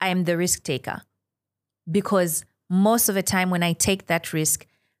 I am the risk taker. Because most of the time when I take that risk,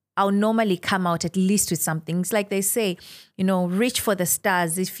 I'll normally come out at least with something. It's like they say, reach for the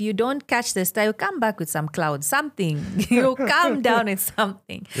stars. If you don't catch the star, you come back with some clouds, something. You come down with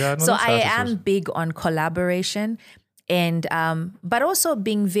something. Yeah, no, so I am big on collaboration, and but also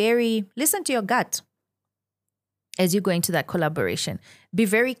being listen to your gut as you go into that collaboration. Be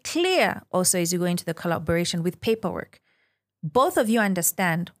very clear also as you go into the collaboration with paperwork. Both of you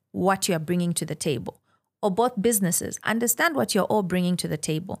understand what you are bringing to the table. Or both businesses, understand what you're all bringing to the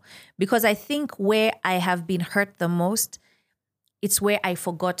table. Because I think where I have been hurt the most, it's where I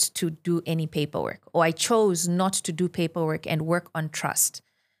forgot to do any paperwork, or I chose not to do paperwork and work on trust.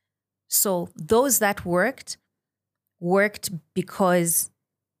 So those that worked because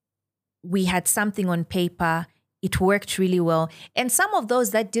we had something on paper, it worked really well. And some of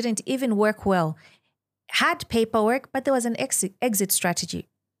those that didn't even work well had paperwork, but there was an exit strategy.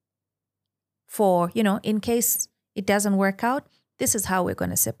 For, in case it doesn't work out, this is how we're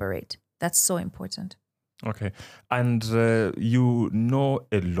going to separate. That's so important. Okay. And you know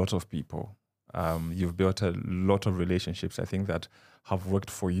a lot of people. You've built a lot of relationships, I think, that have worked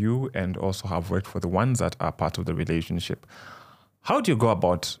for you and also have worked for the ones that are part of the relationship. How do you go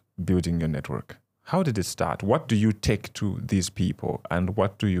about building your network? How did it start? What do you take to these people, and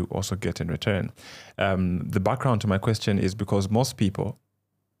what do you also get in return? The background to my question is because most people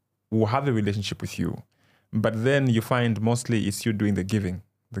will have a relationship with you, but then you find mostly it's you doing the giving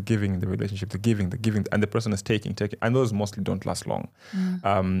in the relationship, the giving, and the person is taking, and those mostly don't last long.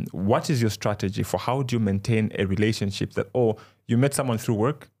 What is your strategy for how do you maintain a relationship that, you met someone through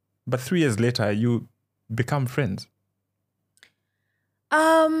work, but 3 years later you become friends?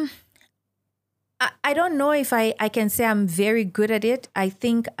 I don't know if I can say I'm very good at it. I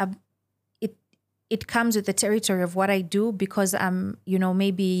think it comes with the territory of what I do, because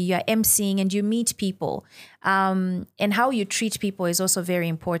maybe you're emceeing and you meet people, and how you treat people is also very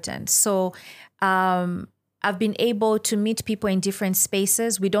important. So I've been able to meet people in different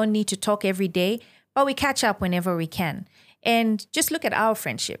spaces. We don't need to talk every day, but we catch up whenever we can. And just look at our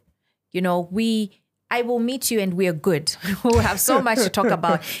friendship. I will meet you and we're good. We'll have so much to talk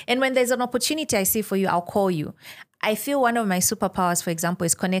about. And when there's an opportunity I see for you, I'll call you. I feel one of my superpowers, for example,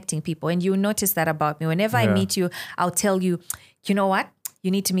 is connecting people. And you'll notice that about me. Whenever I meet you, I'll tell you, you know what? You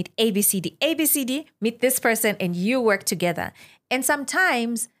need to meet ABCD. ABCD, meet this person, and you work together. And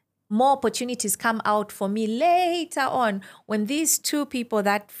sometimes more opportunities come out for me later on when these two people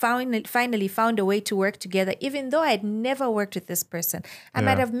that finally found a way to work together, even though I had never worked with this person. I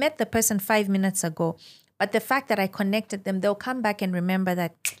might have met the person 5 minutes ago, but the fact that I connected them, they'll come back and remember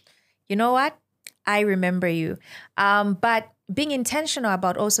that, you know what? I remember you. But being intentional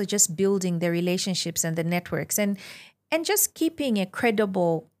about also just building the relationships and the networks and just keeping a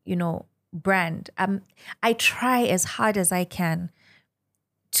credible, brand. I try as hard as I can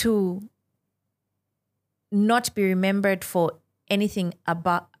to not be remembered for anything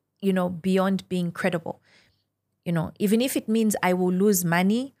about, beyond being credible. Even if it means I will lose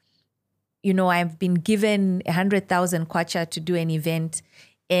money, I've been given 100,000 kwacha to do an event,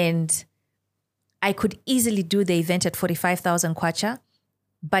 and I could easily do the event at 45,000 kwacha,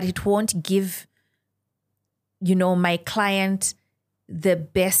 but it won't give, my client the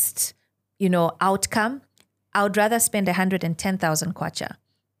best, outcome. I would rather spend 110,000 kwacha.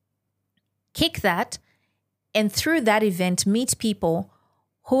 Kick that, and through that event, meet people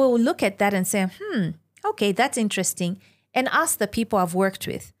who will look at that and say, okay, that's interesting, and ask the people I've worked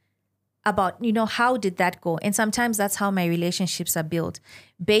with about, how did that go? And sometimes that's how my relationships are built,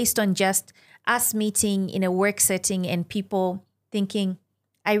 based on just us meeting in a work setting and people thinking,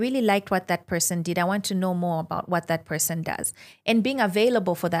 I really liked what that person did. I want to know more about what that person does, and being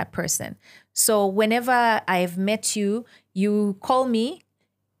available for that person. So whenever I've met you, you call me.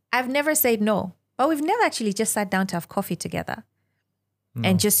 I've never said no, but we've never actually just sat down to have coffee together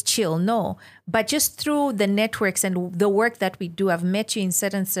and just chill. No, but just through the networks and the work that we do, I've met you in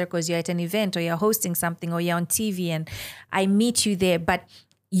certain circles. You're at an event, or you're hosting something, or you're on TV, and I meet you there. But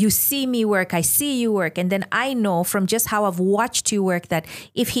you see me work, I see you work. And then I know from just how I've watched you work that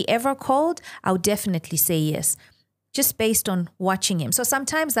if he ever called, I would definitely say yes, just based on watching him. So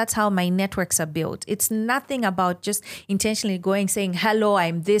sometimes that's how my networks are built. It's nothing about just intentionally going, saying, hello,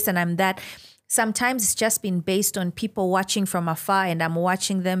 I'm this and I'm that. Sometimes it's just been based on people watching from afar, and I'm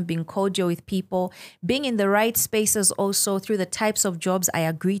watching them, being cordial with people, being in the right spaces also through the types of jobs I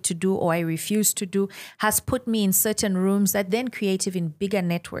agree to do or I refuse to do, has put me in certain rooms that then create even bigger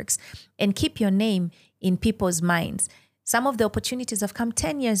networks and keep your name in people's minds. Some of the opportunities have come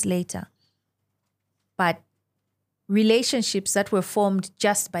 10 years later, but relationships that were formed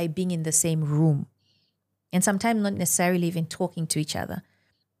just by being in the same room, and sometimes not necessarily even talking to each other.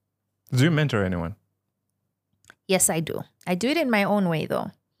 Do you mentor anyone? Yes, I do. I do it in my own way,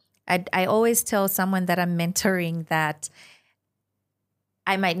 though. I always tell someone that I'm mentoring that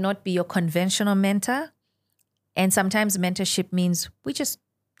I might not be your conventional mentor. And sometimes mentorship means we just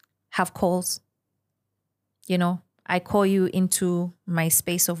have calls. I call you into my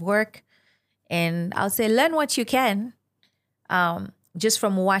space of work, and I'll say, learn what you can. Just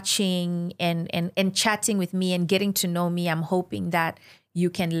from watching and chatting with me and getting to know me, I'm hoping that you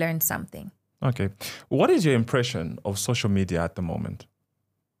can learn something. Okay. What is your impression of social media at the moment?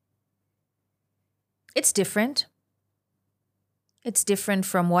 It's different. It's different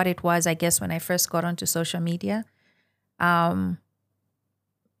from what it was, I guess, when I first got onto social media. There's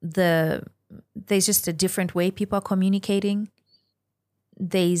just a different way people are communicating.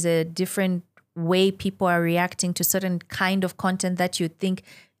 There's a different way people are reacting to certain kind of content that you think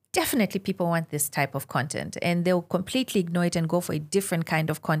definitely people want this type of content, and they'll completely ignore it and go for a different kind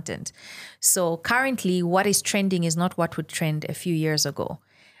of content. So currently what is trending is not what would trend a few years ago.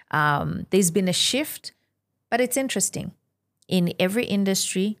 There's been a shift, but it's interesting. In every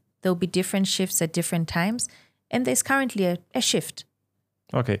industry, there'll be different shifts at different times, and there's currently a shift.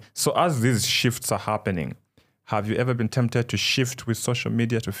 Okay. So as these shifts are happening, have you ever been tempted to shift with social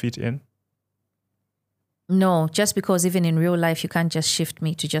media to fit in? No, just because even in real life, you can't just shift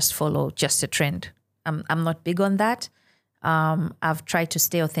me to just follow just a trend. I'm not big on that. I've tried to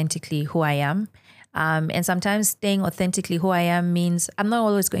stay authentically who I am. And sometimes staying authentically who I am means I'm not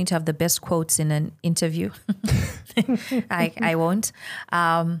always going to have the best quotes in an interview. I won't.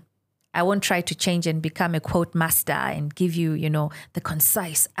 I won't try to change and become a quote master and give you, the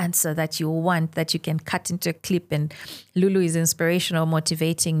concise answer that you want, that you can cut into a clip and Lulu is inspirational,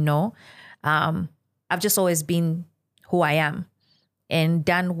 motivating. No. I've just always been who I am and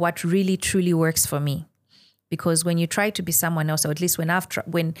done what really, truly works for me. Because when you try to be someone else, or at least when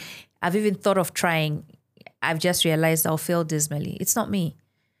I've even thought of trying, I've just realized I'll fail dismally. It's not me.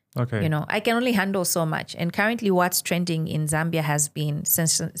 Okay. I can only handle so much. And currently what's trending in Zambia has been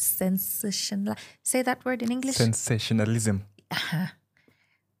sensational. Say that word in English? Sensationalism.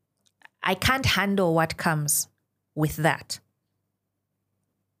 I can't handle what comes with that.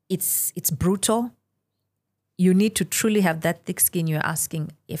 It's brutal. You need to truly have that thick skin you're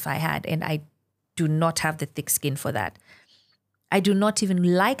asking if I had. And I do not have the thick skin for that. I do not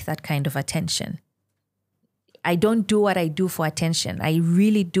even like that kind of attention. I don't do what I do for attention. I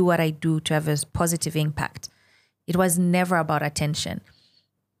really do what I do to have a positive impact. It was never about attention.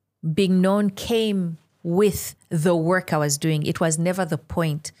 Being known came with the work I was doing. It was never the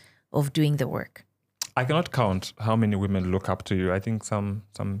point of doing the work. I cannot count how many women look up to you. I think some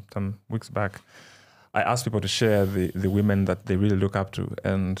weeks back, I asked people to share the women that they really look up to,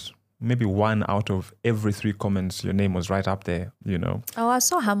 and maybe 1 out of every 3 comments, your name was right up there, Oh, I was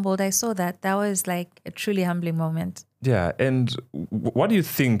so humbled. I saw that. That was like a truly humbling moment. Yeah. And what do you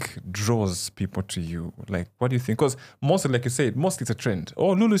think draws people to you? Like, what do you think? Because mostly, like you said, mostly it's a trend.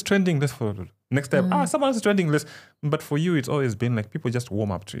 Oh, Lulu's trending. Let's follow Lulu. Next time, someone else is trending. But for you, it's always been like people just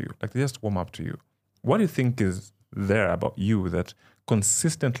warm up to you. Like they just warm up to you. What do you think is there about you that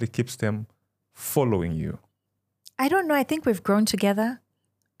consistently keeps them following you? I don't know. I think we've grown together.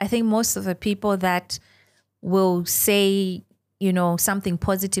 I think most of the people that will say, something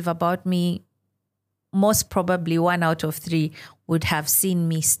positive about me, most probably 1 out of 3 would have seen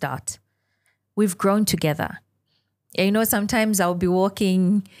me start. We've grown together. And, sometimes I'll be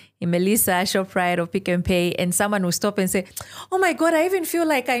walking in Melissa, ShopRite or Pick and Pay, and someone will stop and say, oh my God, I even feel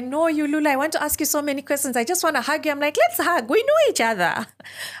like I know you, Lulu. I want to ask you so many questions. I just want to hug you. I'm like, let's hug. We know each other.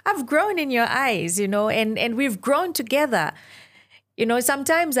 I've grown in your eyes, and we've grown together.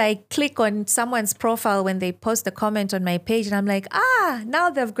 Sometimes I click on someone's profile when they post a comment on my page and I'm like,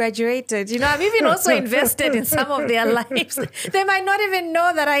 now they've graduated. I'm even also invested in some of their lives. They might not even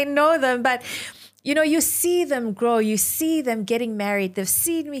know that I know them, but you see them grow. You see them getting married. They've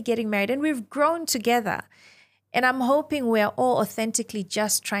seen me getting married and we've grown together. And I'm hoping we're all authentically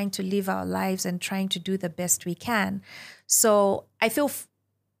just trying to live our lives and trying to do the best we can. So I feel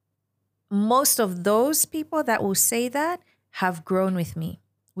most of those people that will say that have grown with me.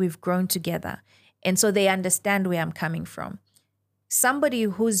 We've grown together. And so they understand where I'm coming from. Somebody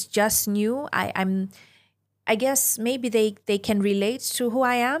who's just new, I guess maybe they can relate to who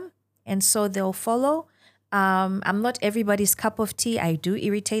I am and so they'll follow. I'm not everybody's cup of tea. I do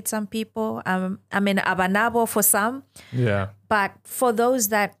irritate some people. I'm an abanabo for some. Yeah. But for those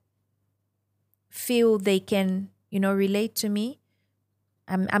that feel they can, relate to me,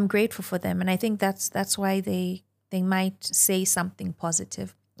 I'm grateful for them. And I think that's why they might say something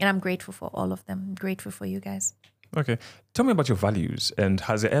positive. And I'm grateful for all of them. I'm grateful for you guys. Okay. Tell me about your values. And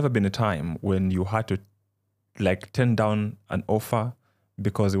has there ever been a time when you had to turn down an offer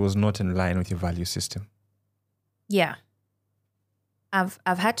because it was not in line with your value system? Yeah. I've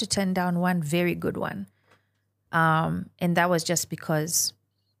had to turn down one very good one. And that was just because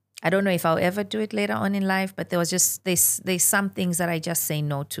I don't know if I'll ever do it later on in life, but there was just there's some things that I just say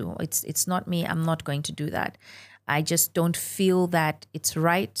no to. It's not me. I'm not going to do that. I just don't feel that it's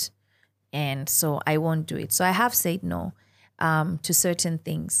right. And so I won't do it. So I have said no to certain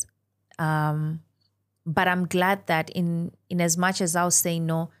things. But I'm glad that in as much as I'll say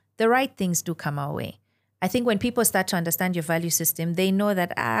no, the right things do come our way. I think when people start to understand your value system, they know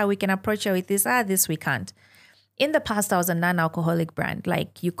that, we can approach you with this, this we can't. In the past, I was a non-alcoholic brand.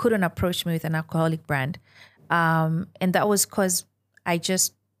 Like you couldn't approach me with an alcoholic brand. And that was because I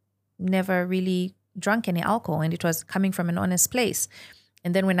just never really drank any alcohol and it was coming from an honest place.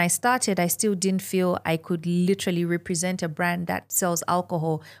 And then when I started, I still didn't feel I could literally represent a brand that sells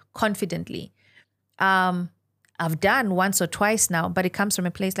alcohol confidently. I've done once or twice now, but it comes from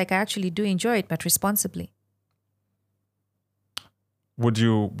a place like I actually do enjoy it, but responsibly. Would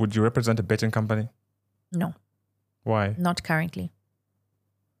you represent a betting company? No. Why? Not currently.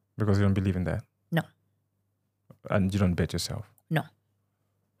 Because you don't believe in that? No. And you don't bet yourself? No.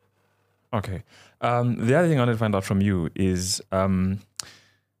 Okay. The other thing I want to find out from you is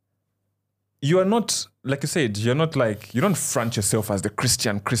you are not, like you said, you don't front yourself as the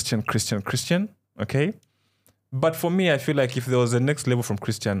Christian, okay? But for me, I feel like if there was a next level from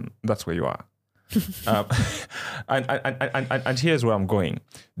Christian, that's where you are. um, and here's where I'm going.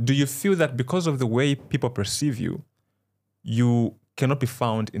 Do you feel that because of the way people perceive you, you cannot be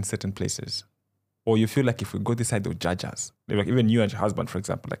found in certain places? Or you feel like if we go this side, they'll judge us? Like even you and your husband, for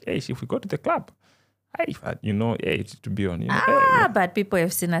example, like, hey, if we go to the club, hey, it's to be on. But people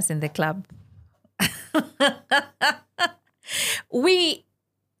have seen us in the club.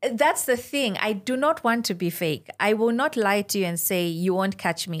 That's the thing. I do not want to be fake. I will not lie to you and say you won't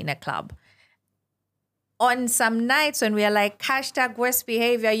catch me in a club. On some nights when we are like hashtag worst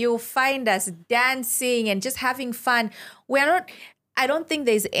behavior, you'll find us dancing and just having fun. I don't think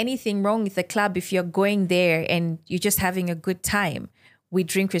there's anything wrong with the club if you're going there and you're just having a good time. We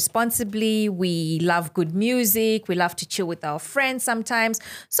drink responsibly. We love good music. We love to chill with our friends sometimes.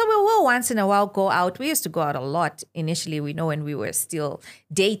 So we will once in a while go out. We used to go out a lot initially, when we were still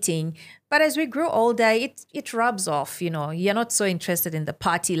dating. But as we grew older, it rubs off, You're not so interested in the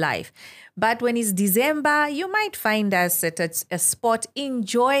party life. But when it's December, you might find us at a spot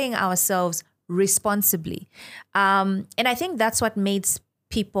enjoying ourselves responsibly. And I think that's what made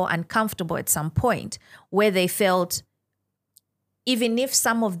people uncomfortable at some point, where they felt even if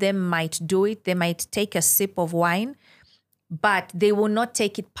some of them might do it, they might take a sip of wine, but they will not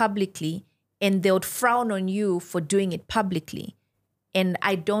take it publicly and they would frown on you for doing it publicly. And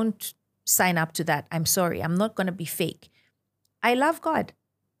I don't sign up to that. I'm sorry. I'm not going to be fake. I love God.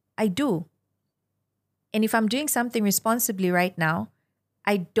 I do. And if I'm doing something responsibly right now,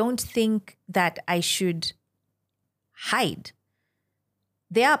 I don't think that I should hide.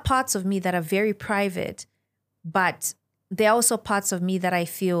 There are parts of me that are very private, but there are also parts of me that I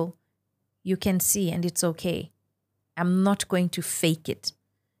feel you can see and it's okay. I'm not going to fake it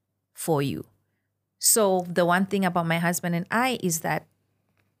for you. So the one thing about my husband and I is that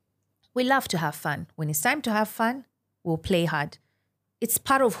we love to have fun. When it's time to have fun, we'll play hard. It's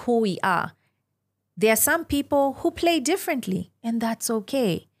part of who we are. There are some people who play differently, and that's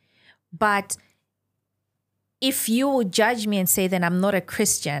okay. But if you would judge me and say that I'm not a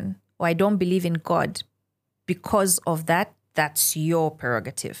Christian or I don't believe in God because of that, that's your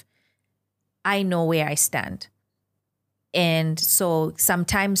prerogative. I know where I stand. And so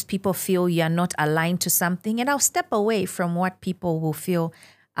sometimes people feel you're not aligned to something, and I'll step away from what people will feel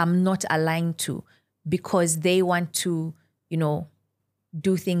I'm not aligned to because they want to,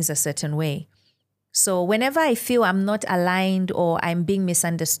 do things a certain way. So whenever I feel I'm not aligned or I'm being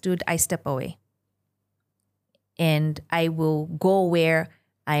misunderstood, I step away. And I will go where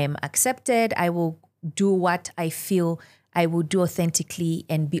I am accepted. I will do what I feel I will do authentically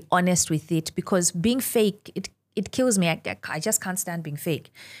and be honest with it, because being fake, it kills me. I just can't stand being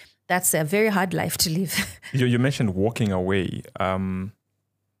fake. That's a very hard life to live. You mentioned walking away. Why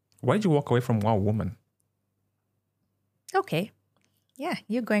did you walk away from Wow Woman? Okay. Yeah,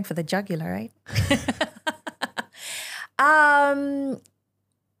 you're going for the jugular, right?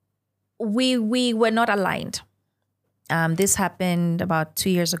 We were not aligned. This happened about 2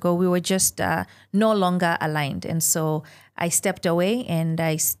 years ago. We were just no longer aligned. And so I stepped away, and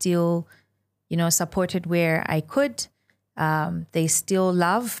I still, supported where I could. They still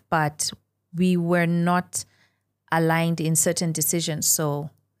love, but we were not aligned in certain decisions. So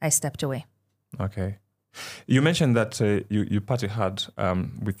I stepped away. Okay. You mentioned that you party hard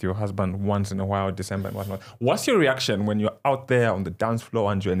with your husband once in a while, December and whatnot. What's your reaction when you're out there on the dance floor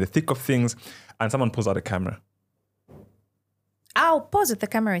and you're in the thick of things and someone pulls out a camera? I'll pause at the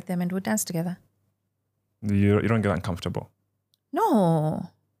camera with them and we'll dance together. You don't get uncomfortable? No.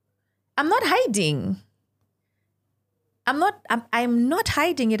 I'm not hiding. I'm not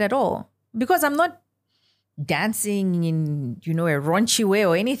hiding it at all, because I'm not dancing in, a raunchy way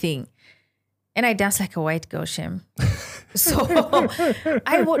or anything. And I dance like a white girl, Shem. So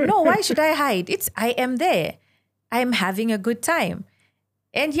I would no. Why should I hide? I am there. I am having a good time.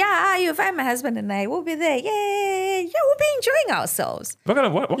 And yeah, you find my husband and I will be there. Yeah, we'll be enjoying ourselves. What kind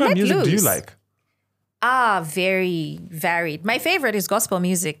of music do you like? Very varied. My favorite is gospel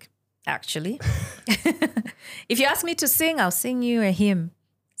music, actually. If you ask me to sing, I'll sing you a hymn.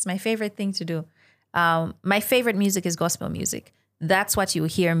 It's my favorite thing to do. My favorite music is gospel music. That's what you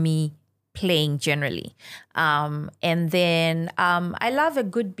hear me playing generally. And then I love a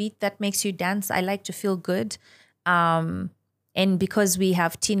good beat that makes you dance. I like to feel good. And because we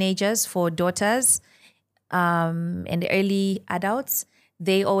have teenagers, 4 daughters, and early adults,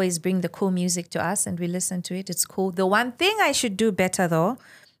 they always bring the cool music to us and we listen to it. It's cool. The one thing I should do better, though,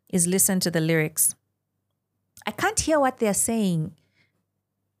 is listen to the lyrics. I can't hear what they're saying.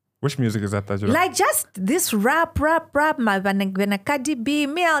 Which music is that you like? Like just this rap. My when a Cardi B,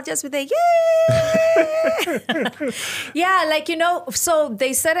 me, I'll just be there, yeah. Yeah, like, you know, so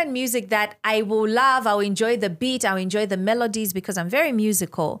there's certain music that I will love. I'll enjoy the beat. I'll enjoy the melodies because I'm very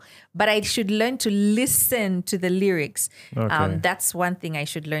musical. But I should learn to listen to the lyrics. Okay. That's one thing I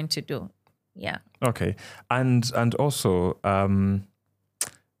should learn to do. Yeah. Okay. And also,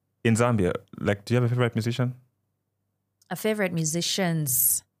 in Zambia, like, do you have a favorite musician? A favorite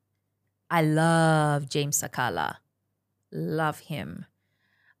musicians. I love James Sakala. Love him.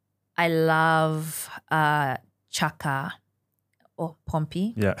 I love Chaka or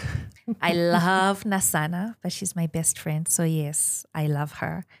Pompey. Yeah. I love Nasana, but she's my best friend. So yes, I love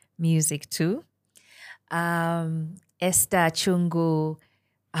her music too. Esther Chungu,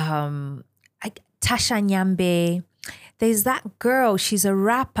 Tasha Nyambe. There's that girl. She's a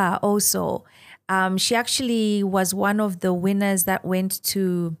rapper also. She actually was one of the winners that went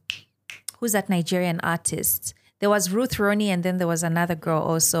to... Who's that Nigerian artist? There was Ruth Ronnie and then there was another girl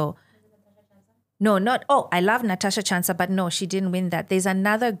also. No, not... Oh, I love Natasha Chansa, but no, she didn't win that. There's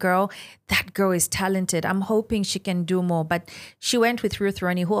another girl. That girl is talented. I'm hoping she can do more. But she went with Ruth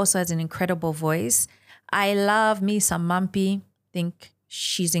Ronnie, who also has an incredible voice. I love me some Mampi. Think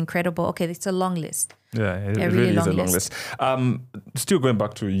she's incredible. Okay, it's a long list. Yeah, it really is a long list. Still going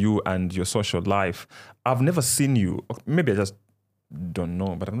back to you and your social life, I've never seen you, maybe I just don't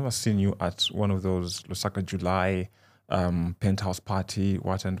know, but I've never seen you at one of those Lusaka July penthouse party,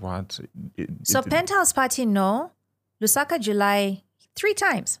 what and what. Penthouse party, no. Lusaka July, 3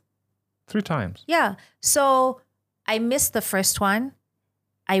 times. 3 times? Yeah. So I missed the first one.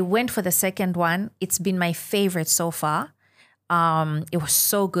 I went for the second one. It's been my favorite so far. It was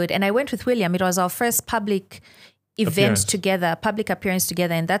so good. And I went with William. It was our first public event together, public appearance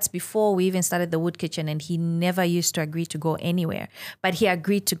together. And that's before we even started the Wood Kitchen. And he never used to agree to go anywhere. But he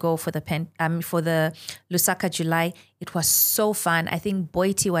agreed to go for the Lusaka July. It was so fun. I think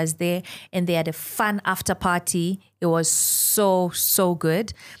Boiti was there and they had a fun after party. It was so, so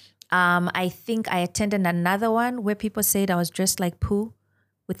good. I think I attended another one where people said I was dressed like Pooh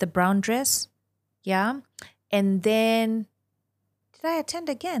with the brown dress. Yeah. And then... Did I attend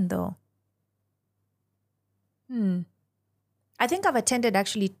again though? I think I've attended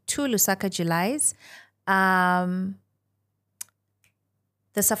actually 2 Lusaka Julys.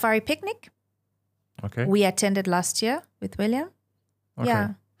 The Safari Picnic. Okay. We attended last year with William. Okay.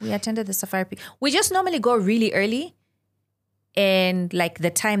 Yeah, we attended the Safari Picnic. We just normally go really early and like the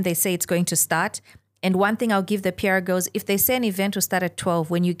time they say it's going to start. And one thing I'll give the PR girls, if they say an event will start at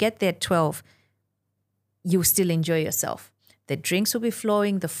 12, when you get there at 12, you still enjoy yourself. The drinks will be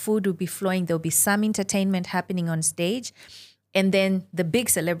flowing, the food will be flowing, there'll be some entertainment happening on stage. And then the big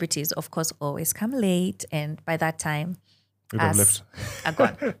celebrities, of course, always come late. And by that time, left. Are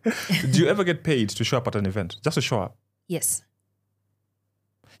gone. Do you ever get paid to show up at an event? Just to show up? Yes.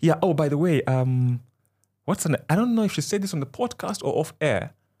 Yeah. Oh, by the way, I don't know if she said this on the podcast or off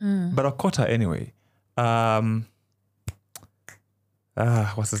air, but I caught her anyway.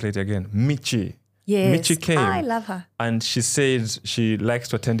 What's this lady again? Michi. Yes. Michi came. I love her. And she said she likes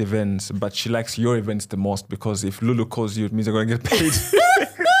to attend events, but she likes your events the most because if Lulu calls you, it means you're going to get paid.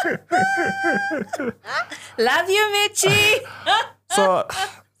 Love you, Michi. So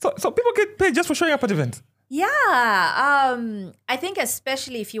people get paid just for showing up at events? Yeah. I think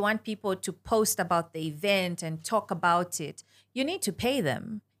especially if you want people to post about the event and talk about it, you need to pay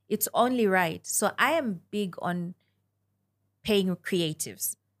them. It's only right. So I am big on paying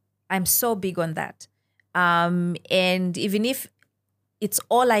creatives. I'm so big on that. And even if it's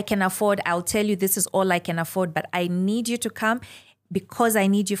all I can afford, I'll tell you this is all I can afford, but I need you to come because I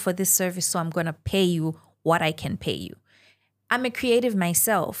need you for this service. So I'm going to pay you what I can pay you. I'm a creative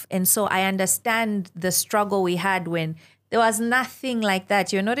myself. And so I understand the struggle we had when there was nothing like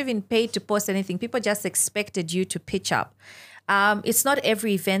that. You're not even paid to post anything. People just expected you to pitch up. It's not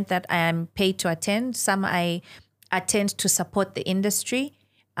every event that I am paid to attend. Some I attend to support the industry.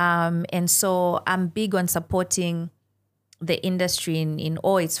 And so I'm big on supporting the industry in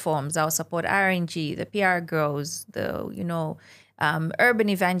all its forms. I'll support RNG, the PR girls, urban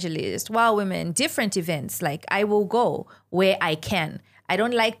evangelist, Wow Women, different events. Like I will go where I can. I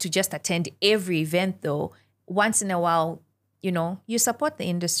don't like to just attend every event though. Once in a while, you support the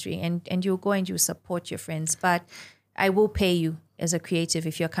industry and you go and you support your friends. But I will pay you as a creative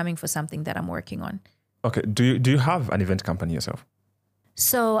if you're coming for something that I'm working on. Okay. Do you have an event company yourself?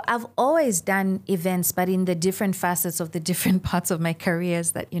 So I've always done events, but in the different facets of the different parts of my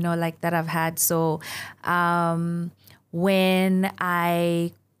careers that, that I've had. So when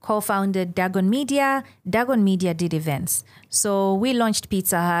I co-founded Dagon Media. Dagon Media did events. So we launched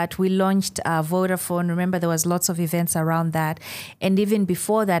Pizza Hut, we launched Vodafone. Remember, there was lots of events around that. And even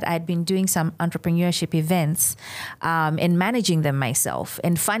before that, I'd been doing some entrepreneurship events and managing them myself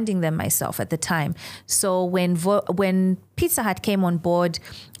and funding them myself at the time. So when Pizza Hut came on board,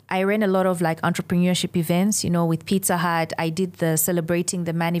 I ran a lot of like entrepreneurship events, with Pizza Hut. I did the Celebrating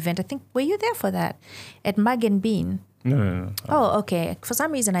the Man event. I think, were you there for that? At Mug and Bean? No. Oh, okay. For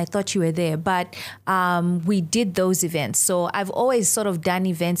some reason, I thought you were there, but we did those events. So I've always sort of done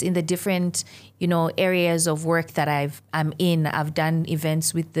events in the different, areas of work that I'm in. I've done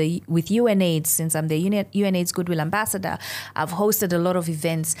events with UNAIDS since I'm the UNAIDS Goodwill Ambassador. I've hosted a lot of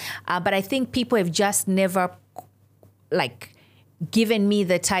events, but I think people have just never given me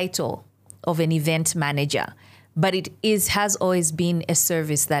the title of an event manager. But it has always been a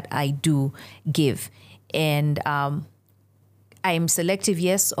service that I do give. And I am selective,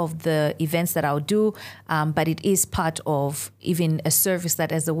 yes, of the events that I'll do, but it is part of even a service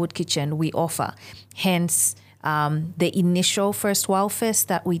that as the Wood Kitchen we offer. Hence, the initial first Wow Fest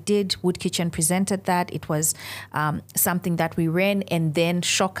that we did, Wood Kitchen presented that. It was something that we ran, and then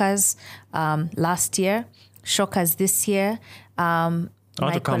Shockers last year, Shockers this year. I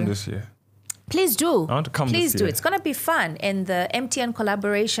want to come this year. Please do. I want to come Please this do. year. It's going to be fun. And the MTN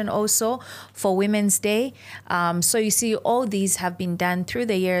collaboration also for Women's Day. So you see, all these have been done through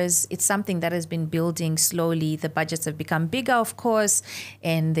the years. It's something that has been building slowly. The budgets have become bigger, of course,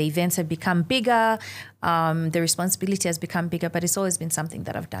 and the events have become bigger. The responsibility has become bigger, but it's always been something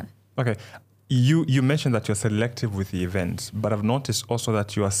that I've done. Okay. You mentioned that you're selective with the events, but I've noticed also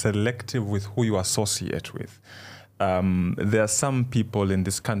that you are selective with who you associate with. There are some people in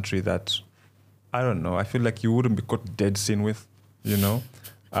this country that, I don't know, I feel like you wouldn't be caught dead sin with,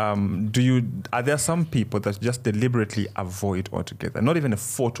 Are there some people that just deliberately avoid altogether? Not even a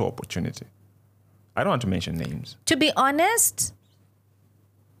photo opportunity. I don't want to mention names. To be honest,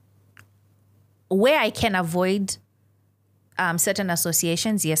 where I can avoid certain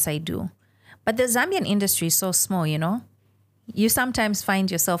associations, yes, I do. But the Zambian industry is so small, You sometimes find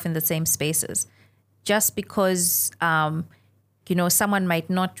yourself in the same spaces. Just because, someone might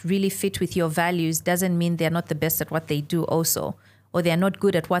not really fit with your values doesn't mean they're not the best at what they do also, or they're not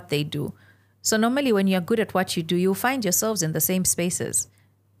good at what they do. So normally when you're good at what you do, you'll find yourselves in the same spaces,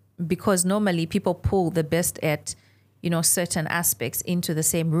 because normally people pull the best at, certain aspects into the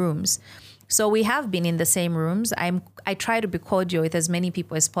same rooms. So we have been in the same rooms. I try to be cordial with as many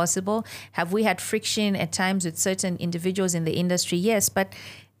people as possible. Have we had friction at times with certain individuals in the industry? Yes, but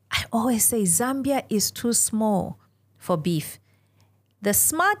I always say Zambia is too small for beef. The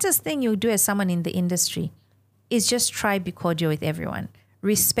smartest thing you do as someone in the industry is just try be cordial with everyone.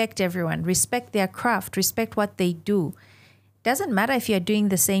 Respect everyone. Respect their craft. Respect what they do. Doesn't matter if you're doing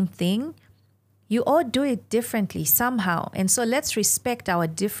the same thing. You all do it differently somehow. And so let's respect our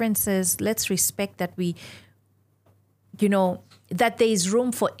differences. Let's respect that that there is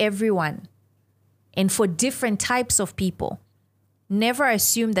room for everyone and for different types of people. Never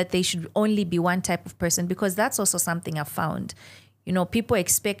assume that they should only be one type of person, because that's also something I've found. People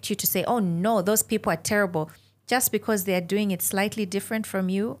expect you to say, oh no, those people are terrible, just because they're doing it slightly different from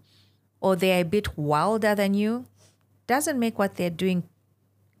you, or they're a bit wilder than you, doesn't make what they're doing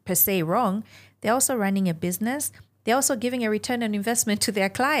per se wrong. They're also running a business. They're also giving a return on investment to their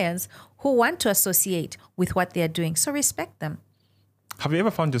clients who want to associate with what they're doing. So respect them. Have you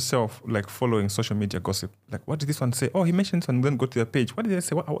ever found yourself following social media gossip? What did this one say? Oh, he mentioned something, then go to their page. What did they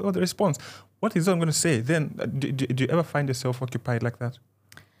say? What was the response? What is that going to say? Then do you ever find yourself occupied like that?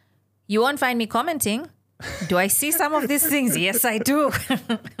 You won't find me commenting. Do I see some of these things? Yes, I do.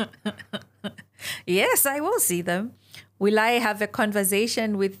 Yes, I will see them. Will I have a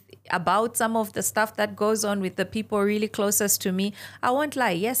conversation about some of the stuff that goes on with the people really closest to me? I won't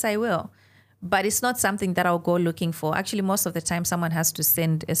lie. Yes, I will. But it's not something that I'll go looking for. Actually, most of the time, someone has to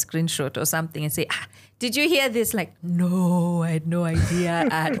send a screenshot or something and say, did you hear this? No, I had no idea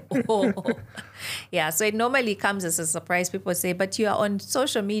at all. Yeah, so it normally comes as a surprise. People say, but you are on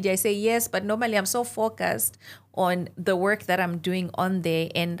social media. I say, yes, but normally I'm so focused on the work that I'm doing on there,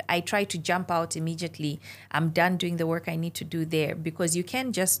 and I try to jump out immediately. I'm done doing the work I need to do there, because you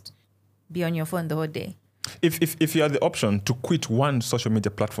can't just be on your phone the whole day. If you had the option to quit one social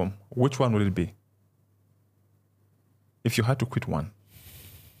media platform, which one would it be? If you had to quit one.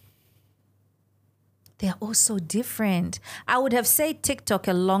 They're all so different. I would have said TikTok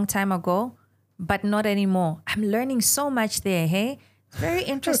a long time ago, but not anymore. I'm learning so much there, hey? Very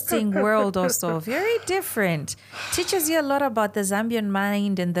interesting world also. Very different. Teaches you a lot about the Zambian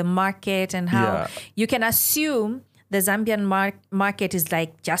mind and the market, and how you can assume the Zambian market is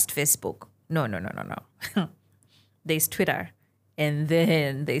like just Facebook. No. There's Twitter, and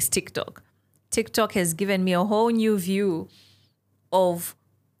then there's TikTok. TikTok has given me a whole new view of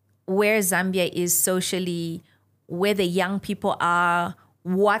where Zambia is socially, where the young people are,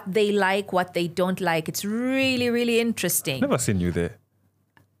 what they like, what they don't like. It's really, really interesting. Never seen you there.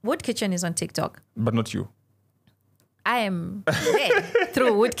 Wood Kitchen is on TikTok. But not you. I am there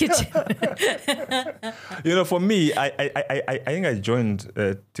through Wood Kitchen. For me, I think I joined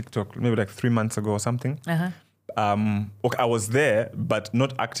TikTok maybe like 3 months ago or something. Okay, I was there, but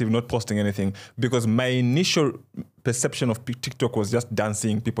not active, not posting anything, because my initial perception of TikTok was just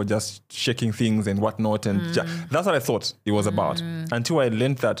dancing, people just shaking things and whatnot, and that's what I thought it was about. Until I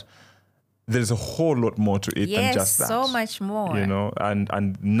learned that there's a whole lot more to it than just that. So much more.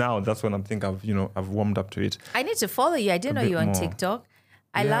 And now that's when I'm thinking I've warmed up to it. I need to follow you. I didn't know you on TikTok.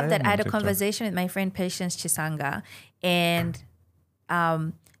 I love that. I had a TikTok. Conversation with my friend Patience Chisanga, and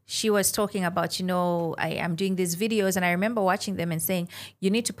she was talking about, I'm doing these videos, and I remember watching them and saying, you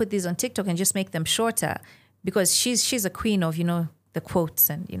need to put these on TikTok and just make them shorter, because she's a queen of, the quotes,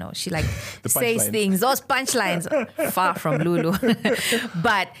 and, she like says things, those punchlines, far from Lulu.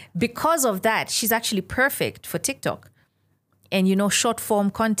 But because of that, she's actually perfect for TikTok and, short form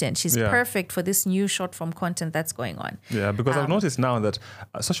content. She's perfect for this new short form content that's going on. Yeah, because I've noticed now that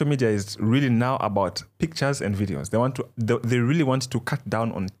social media is really now about pictures and videos. They really want to cut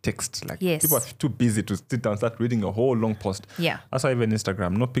down on text. Like people are too busy to sit down and start reading a whole long post. Yeah. That's why even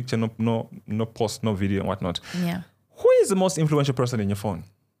Instagram, no picture, no post, no video and whatnot. Yeah. Who is the most influential person in your phone?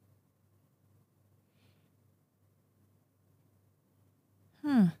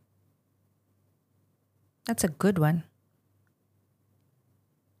 That's a good one.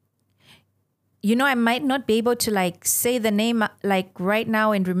 I might not be able to say the name right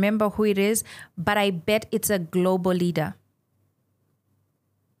now and remember who it is, but I bet it's a global leader.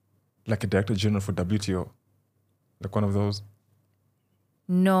 Like a director general for WTO? Like one of those?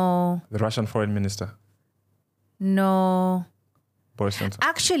 No. The Russian foreign minister? No. Boris Johnson?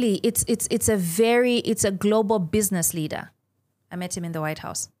 Actually, it's a global business leader. I met him in the White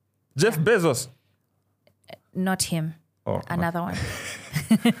House. Jeff Bezos? Not him. Oh, another one.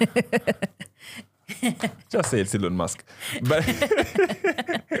 Just say it's Elon Musk.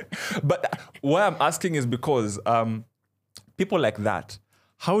 But why I'm asking is because people like that,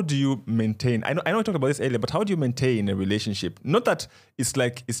 how do you maintain? I know I talked about this earlier, but how do you maintain a relationship? Not that it's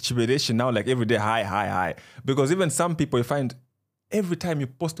like it's chibedation now, like every day, hi. Because even some people, you find every time you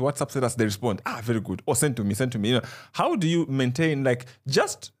post WhatsApp status, they respond, very good. Or send to me. How do you maintain,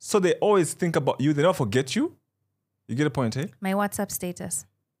 just so they always think about you, they don't forget you? You get a point, eh? My WhatsApp status.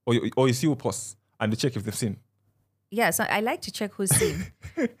 Or you see who posts and you check if they've seen. Yeah, so I like to check who's seen.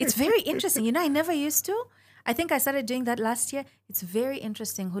 It's very interesting. I never used to. I think I started doing that last year. It's very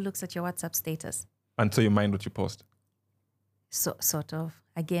interesting who looks at your WhatsApp status. And so you mind what you post? So, sort of.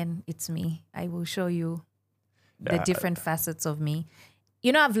 Again, it's me. I will show you the different facets of me.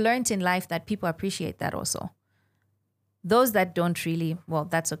 I've learned in life that people appreciate that also. Those that don't really, well,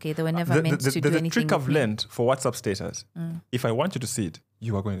 that's okay. They were never meant to do anything. The trick I've learned for WhatsApp status, if I want you to see it,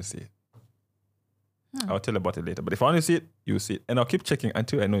 you are going to see it. I'll tell you about it later. But if I want you to see it, you see it. And I'll keep checking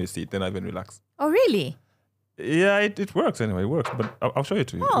until I know you see it. Then I can relax. Oh, really? Yeah, it works anyway. It works. But I'll show it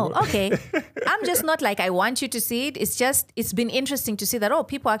to you. Oh, okay. I'm just not like I want you to see it. It's just, it's been interesting to see that,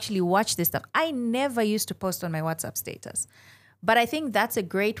 people actually watch this stuff. I never used to post on my WhatsApp status. But I think that's a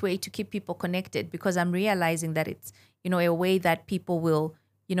great way to keep people connected, because I'm realizing that it's, a way that people will,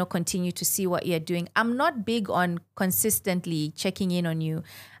 continue to see what you're doing. I'm not big on consistently checking in on you.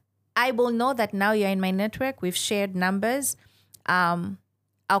 I will know that now you're in my network. We've shared numbers.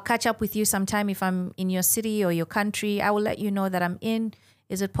 I'll catch up with you sometime if I'm in your city or your country. I will let you know that I'm in.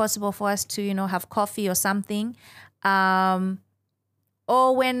 Is it possible for us to, have coffee or something?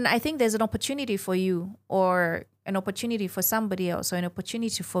 Or when I think there's an opportunity for you or an opportunity for somebody else or an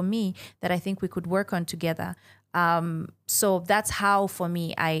opportunity for me that I think we could work on together. So that's how, for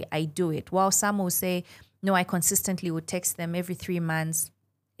me, I do it. While some will say, no, I consistently would text them every 3 months.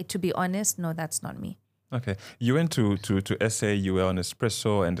 To be honest, no, that's not me. Okay. You went to SA, you were on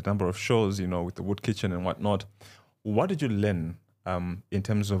Espresso and a number of shows, with the Wood Kitchen and whatnot. What did you learn in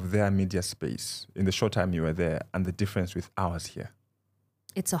terms of their media space in the short time you were there and the difference with ours here?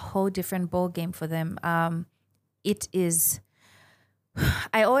 It's a whole different ball game for them. It is,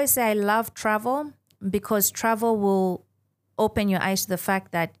 I always say I love travel, because travel will open your eyes to the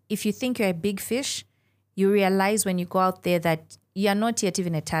fact that if you think you're a big fish, you realize when you go out there that you're not yet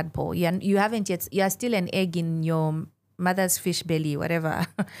even a tadpole. You haven't yet, you're still an egg in your mother's fish belly, whatever.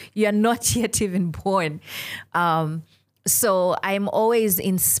 You are not yet even born. So I'm always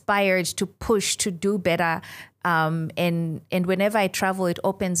inspired to push, to do better. And whenever I travel, it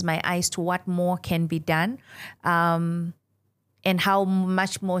opens my eyes to what more can be done. And how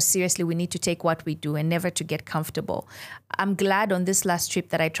much more seriously we need to take what we do and never to get comfortable. I'm glad on this last trip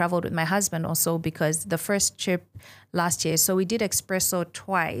that I traveled with my husband also, because the first trip last year, so we did espresso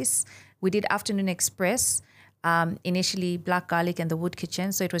twice. We did afternoon express, initially Black Garlic and the Wood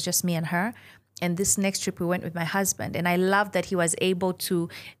Kitchen. So it was just me and her. And this next trip we went with my husband. And I loved that he was able to,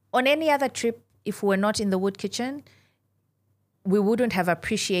 on any other trip, if we were not in the Wood Kitchen, we wouldn't have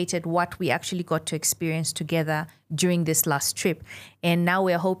appreciated what we actually got to experience together during this last trip. And now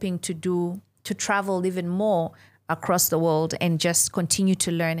we're hoping to travel even more across the world and just continue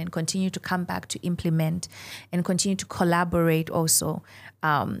to learn and continue to come back to implement and continue to collaborate also.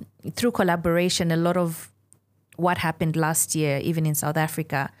 Through collaboration, a lot of what happened last year, even in South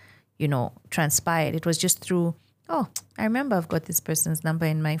Africa, transpired. It was just through, I remember I've got this person's number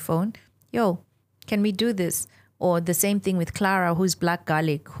in my phone. Yo, can we do this? Or the same thing with Clara, who's Black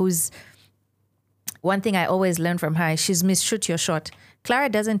Garlic, who's, one thing I always learn from her, she's Miss Shoot Your Shot. Clara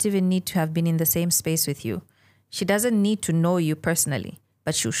doesn't even need to have been in the same space with you. She doesn't need to know you personally,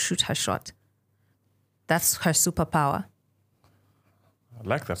 but she'll shoot her shot. That's her superpower. I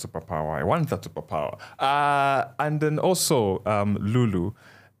like that superpower. I want that superpower. And then also, Lulu,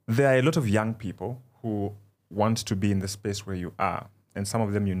 there are a lot of young people who want to be in the space where you are. And some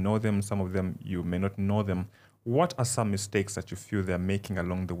of them you know them, some of them you may not know them. What are some mistakes that you feel they're making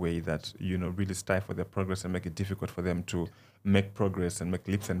along the way that, really stifle their progress and make it difficult for them to make progress and make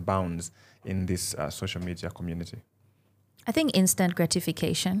leaps and bounds in this social media community? I think instant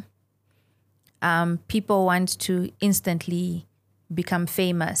gratification. People want to instantly become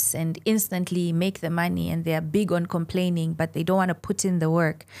famous and instantly make the money, and they're big on complaining, but they don't want to put in the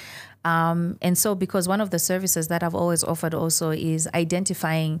work. And so because one of the services that I've always offered also is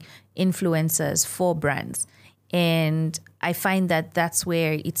identifying influencers for brands. And I find that that's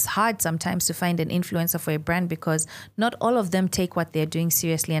where it's hard sometimes to find an influencer for a brand, because not all of them take what they're doing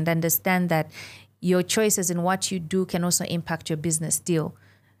seriously and understand that your choices in what you do can also impact your business deal.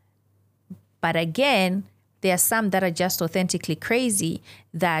 But again, there are some that are just authentically crazy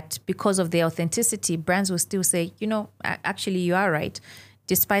that because of their authenticity, brands will still say, actually you are right.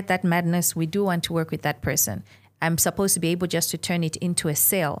 Despite that madness, we do want to work with that person. I'm supposed to be able just to turn it into a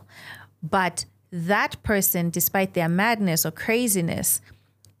sale. But that person, despite their madness or craziness,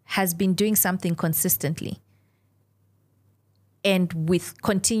 has been doing something consistently and with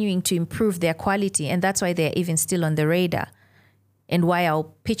continuing to improve their quality. And that's why they're even still on the radar and why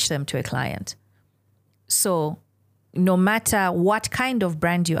I'll pitch them to a client. So no matter what kind of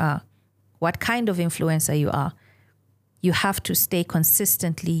brand you are, what kind of influencer you are, you have to stay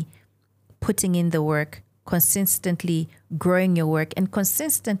consistently putting in the work, consistently growing your work, and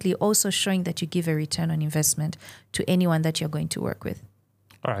consistently also showing that you give a return on investment to anyone that you're going to work with.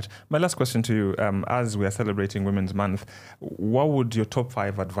 All right. My last question to you, as we are celebrating Women's Month, what would your top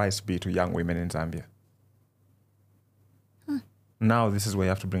 5 advice be to young women in Zambia? Now this is where you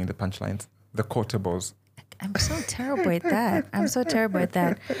have to bring in the punchlines, the quotables. I'm so terrible at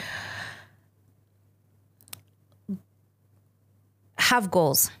that. Have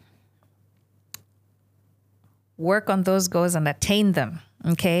goals. Work on those goals and attain them,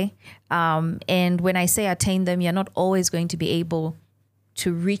 okay? And when I say attain them, you're not always going to be able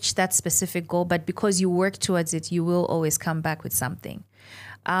to reach that specific goal, but because you work towards it, you will always come back with something.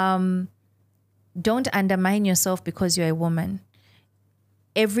 Don't undermine yourself because you're a woman.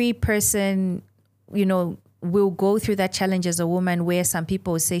 Every person, will go through that challenge as a woman where some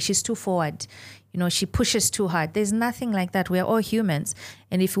people say she's too forward. She pushes too hard. There's nothing like that. We're all humans.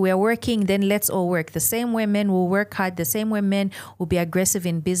 And if we're working, then let's all work. The same way men will work hard, the same way men will be aggressive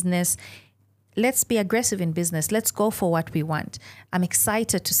in business. Let's be aggressive in business. Let's go for what we want. I'm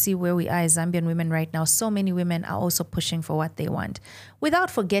excited to see where we are as Zambian women right now. So many women are also pushing for what they want without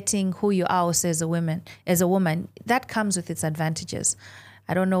forgetting who you are also as a woman. As a woman, that comes with its advantages.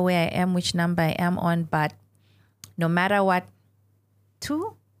 I don't know where I am, which number I am on, but no matter what,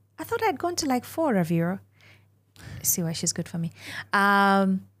 2? I thought I'd gone to like 4, Raviro. See why she's good for me.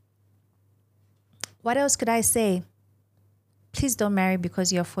 What else could I say? Please don't marry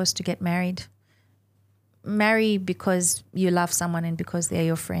because you're forced to get married. Marry because you love someone and because they're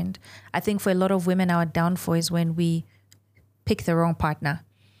your friend. I think for a lot of women, our downfall is when we pick the wrong partner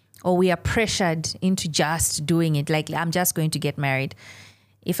or we are pressured into just doing it. Like, I'm just going to get married.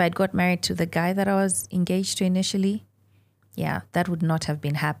 If I'd got married to the guy that I was engaged to initially, yeah, that would not have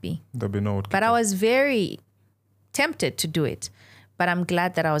been happy. There'll be no. But I was very tempted to do it. But I'm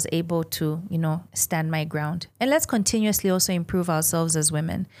glad that I was able to, stand my ground. And let's continuously also improve ourselves as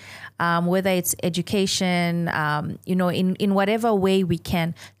women, whether it's education, in whatever way we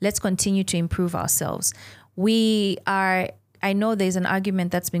can. Let's continue to improve ourselves. I know there's an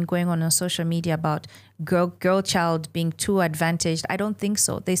argument that's been going on social media about girl child being too advantaged. I don't think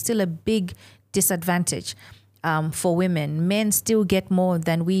so. There's still a big disadvantage for women. Men still get more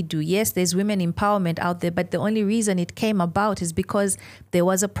than we do. Yes, there's women empowerment out there, but the only reason it came about is because there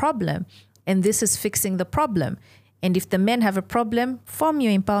was a problem, and this is fixing the problem. And if the men have a problem, form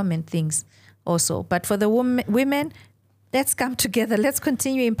your empowerment things also. But for the women, let's come together. Let's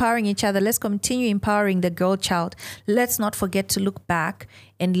continue empowering each other. Let's continue empowering the girl child. Let's not forget to look back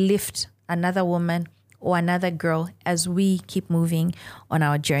and lift another woman or another girl as we keep moving on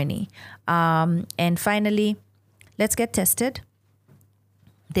our journey. And finally, let's get tested.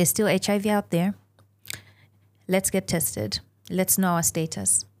 There's still HIV out there. Let's get tested. Let's know our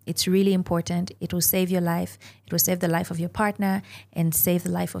status. It's really important. It will save your life. It will save the life of your partner and save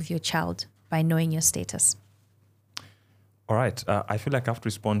the life of your child by knowing your status. All right. I feel like I have to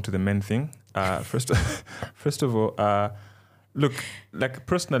respond to the men thing. First of all, look, like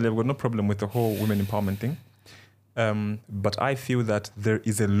personally, I've got no problem with the whole women empowerment thing. But I feel that there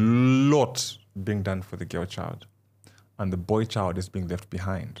is a lot being done for the girl child, and the boy child is being left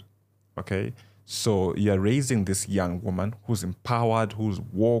behind. Okay? So you're raising this young woman who's empowered, who's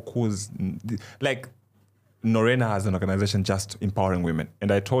woke, who's like Norena has an organization just empowering women.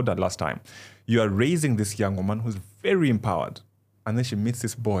 And I told her last time, you are raising this young woman who's very empowered. And then she meets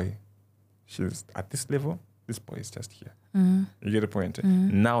this boy. She's at this level. This boy is just here. Mm-hmm. You get the point?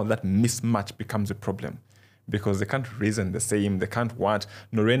 Mm-hmm. Now that mismatch becomes a problem because they can't reason the same. They can't want.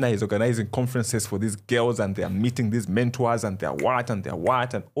 Norena is organizing conferences for these girls and they are meeting these mentors and they're what and they're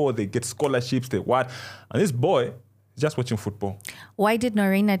what. And they get scholarships, they what. And this boy is just watching football. Why did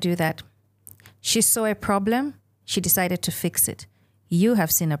Norena do that? She saw a problem. She decided to fix it. You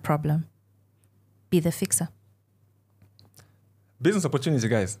have seen a problem. Be the fixer. Business opportunity,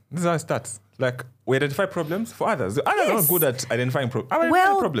 guys. This is how it starts. Like, we identify problems for others. The others are not good at identifying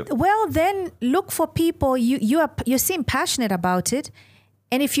problems. Well, then look for people. You seem passionate about it.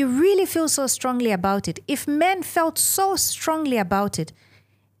 And if you really feel so strongly about it, if men felt so strongly about it,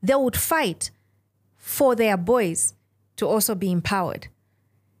 they would fight for their boys to also be empowered.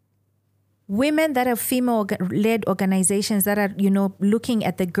 Women that have female-led organizations that are, looking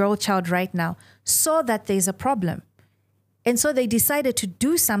at the girl child right now saw that there's a problem. And so they decided to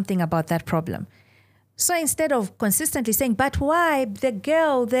do something about that problem. So instead of consistently saying, but why the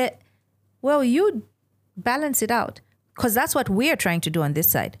girl you balance it out. Because that's what we're trying to do on this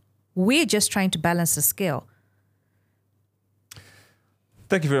side. We're just trying to balance the scale.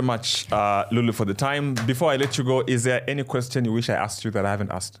 Thank you very much, Lulu, for the time. Before I let you go, is there any question you wish I asked you that I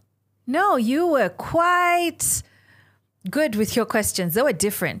haven't asked? No, you were quite good with your questions. They were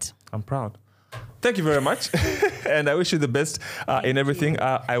different. I'm proud. Thank you very much. And I wish you the best in everything.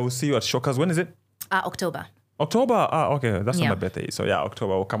 I will see you at Shockers. When is it? October. October? Okay. That's not my birthday. So yeah,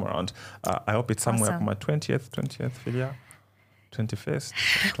 October will come around. I hope it's somewhere from my 20th, Filia. 21st.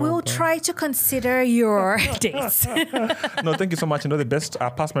 October. We'll try to consider your dates. No, thank you so much. And all the best.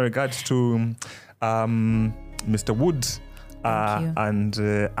 Pass my regards to Mr. Wood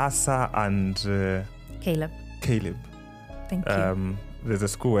and Asa and Caleb. Thank you. There's a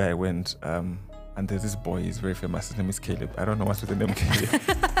school where I went, and there's this boy, he's very famous. His name is Caleb. I don't know what's with the name Caleb.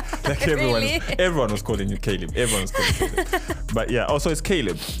 Like everyone was calling you Caleb. Everyone was calling you Caleb. But yeah, also it's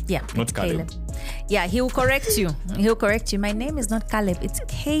Caleb. Yeah, not Caleb. Yeah, he'll correct you. My name is not Caleb, it's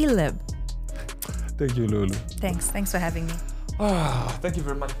Caleb. Thank you, Lulu. Thanks for having me. Thank you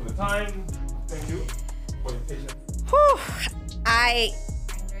very much for the time. Thank you for your patience. I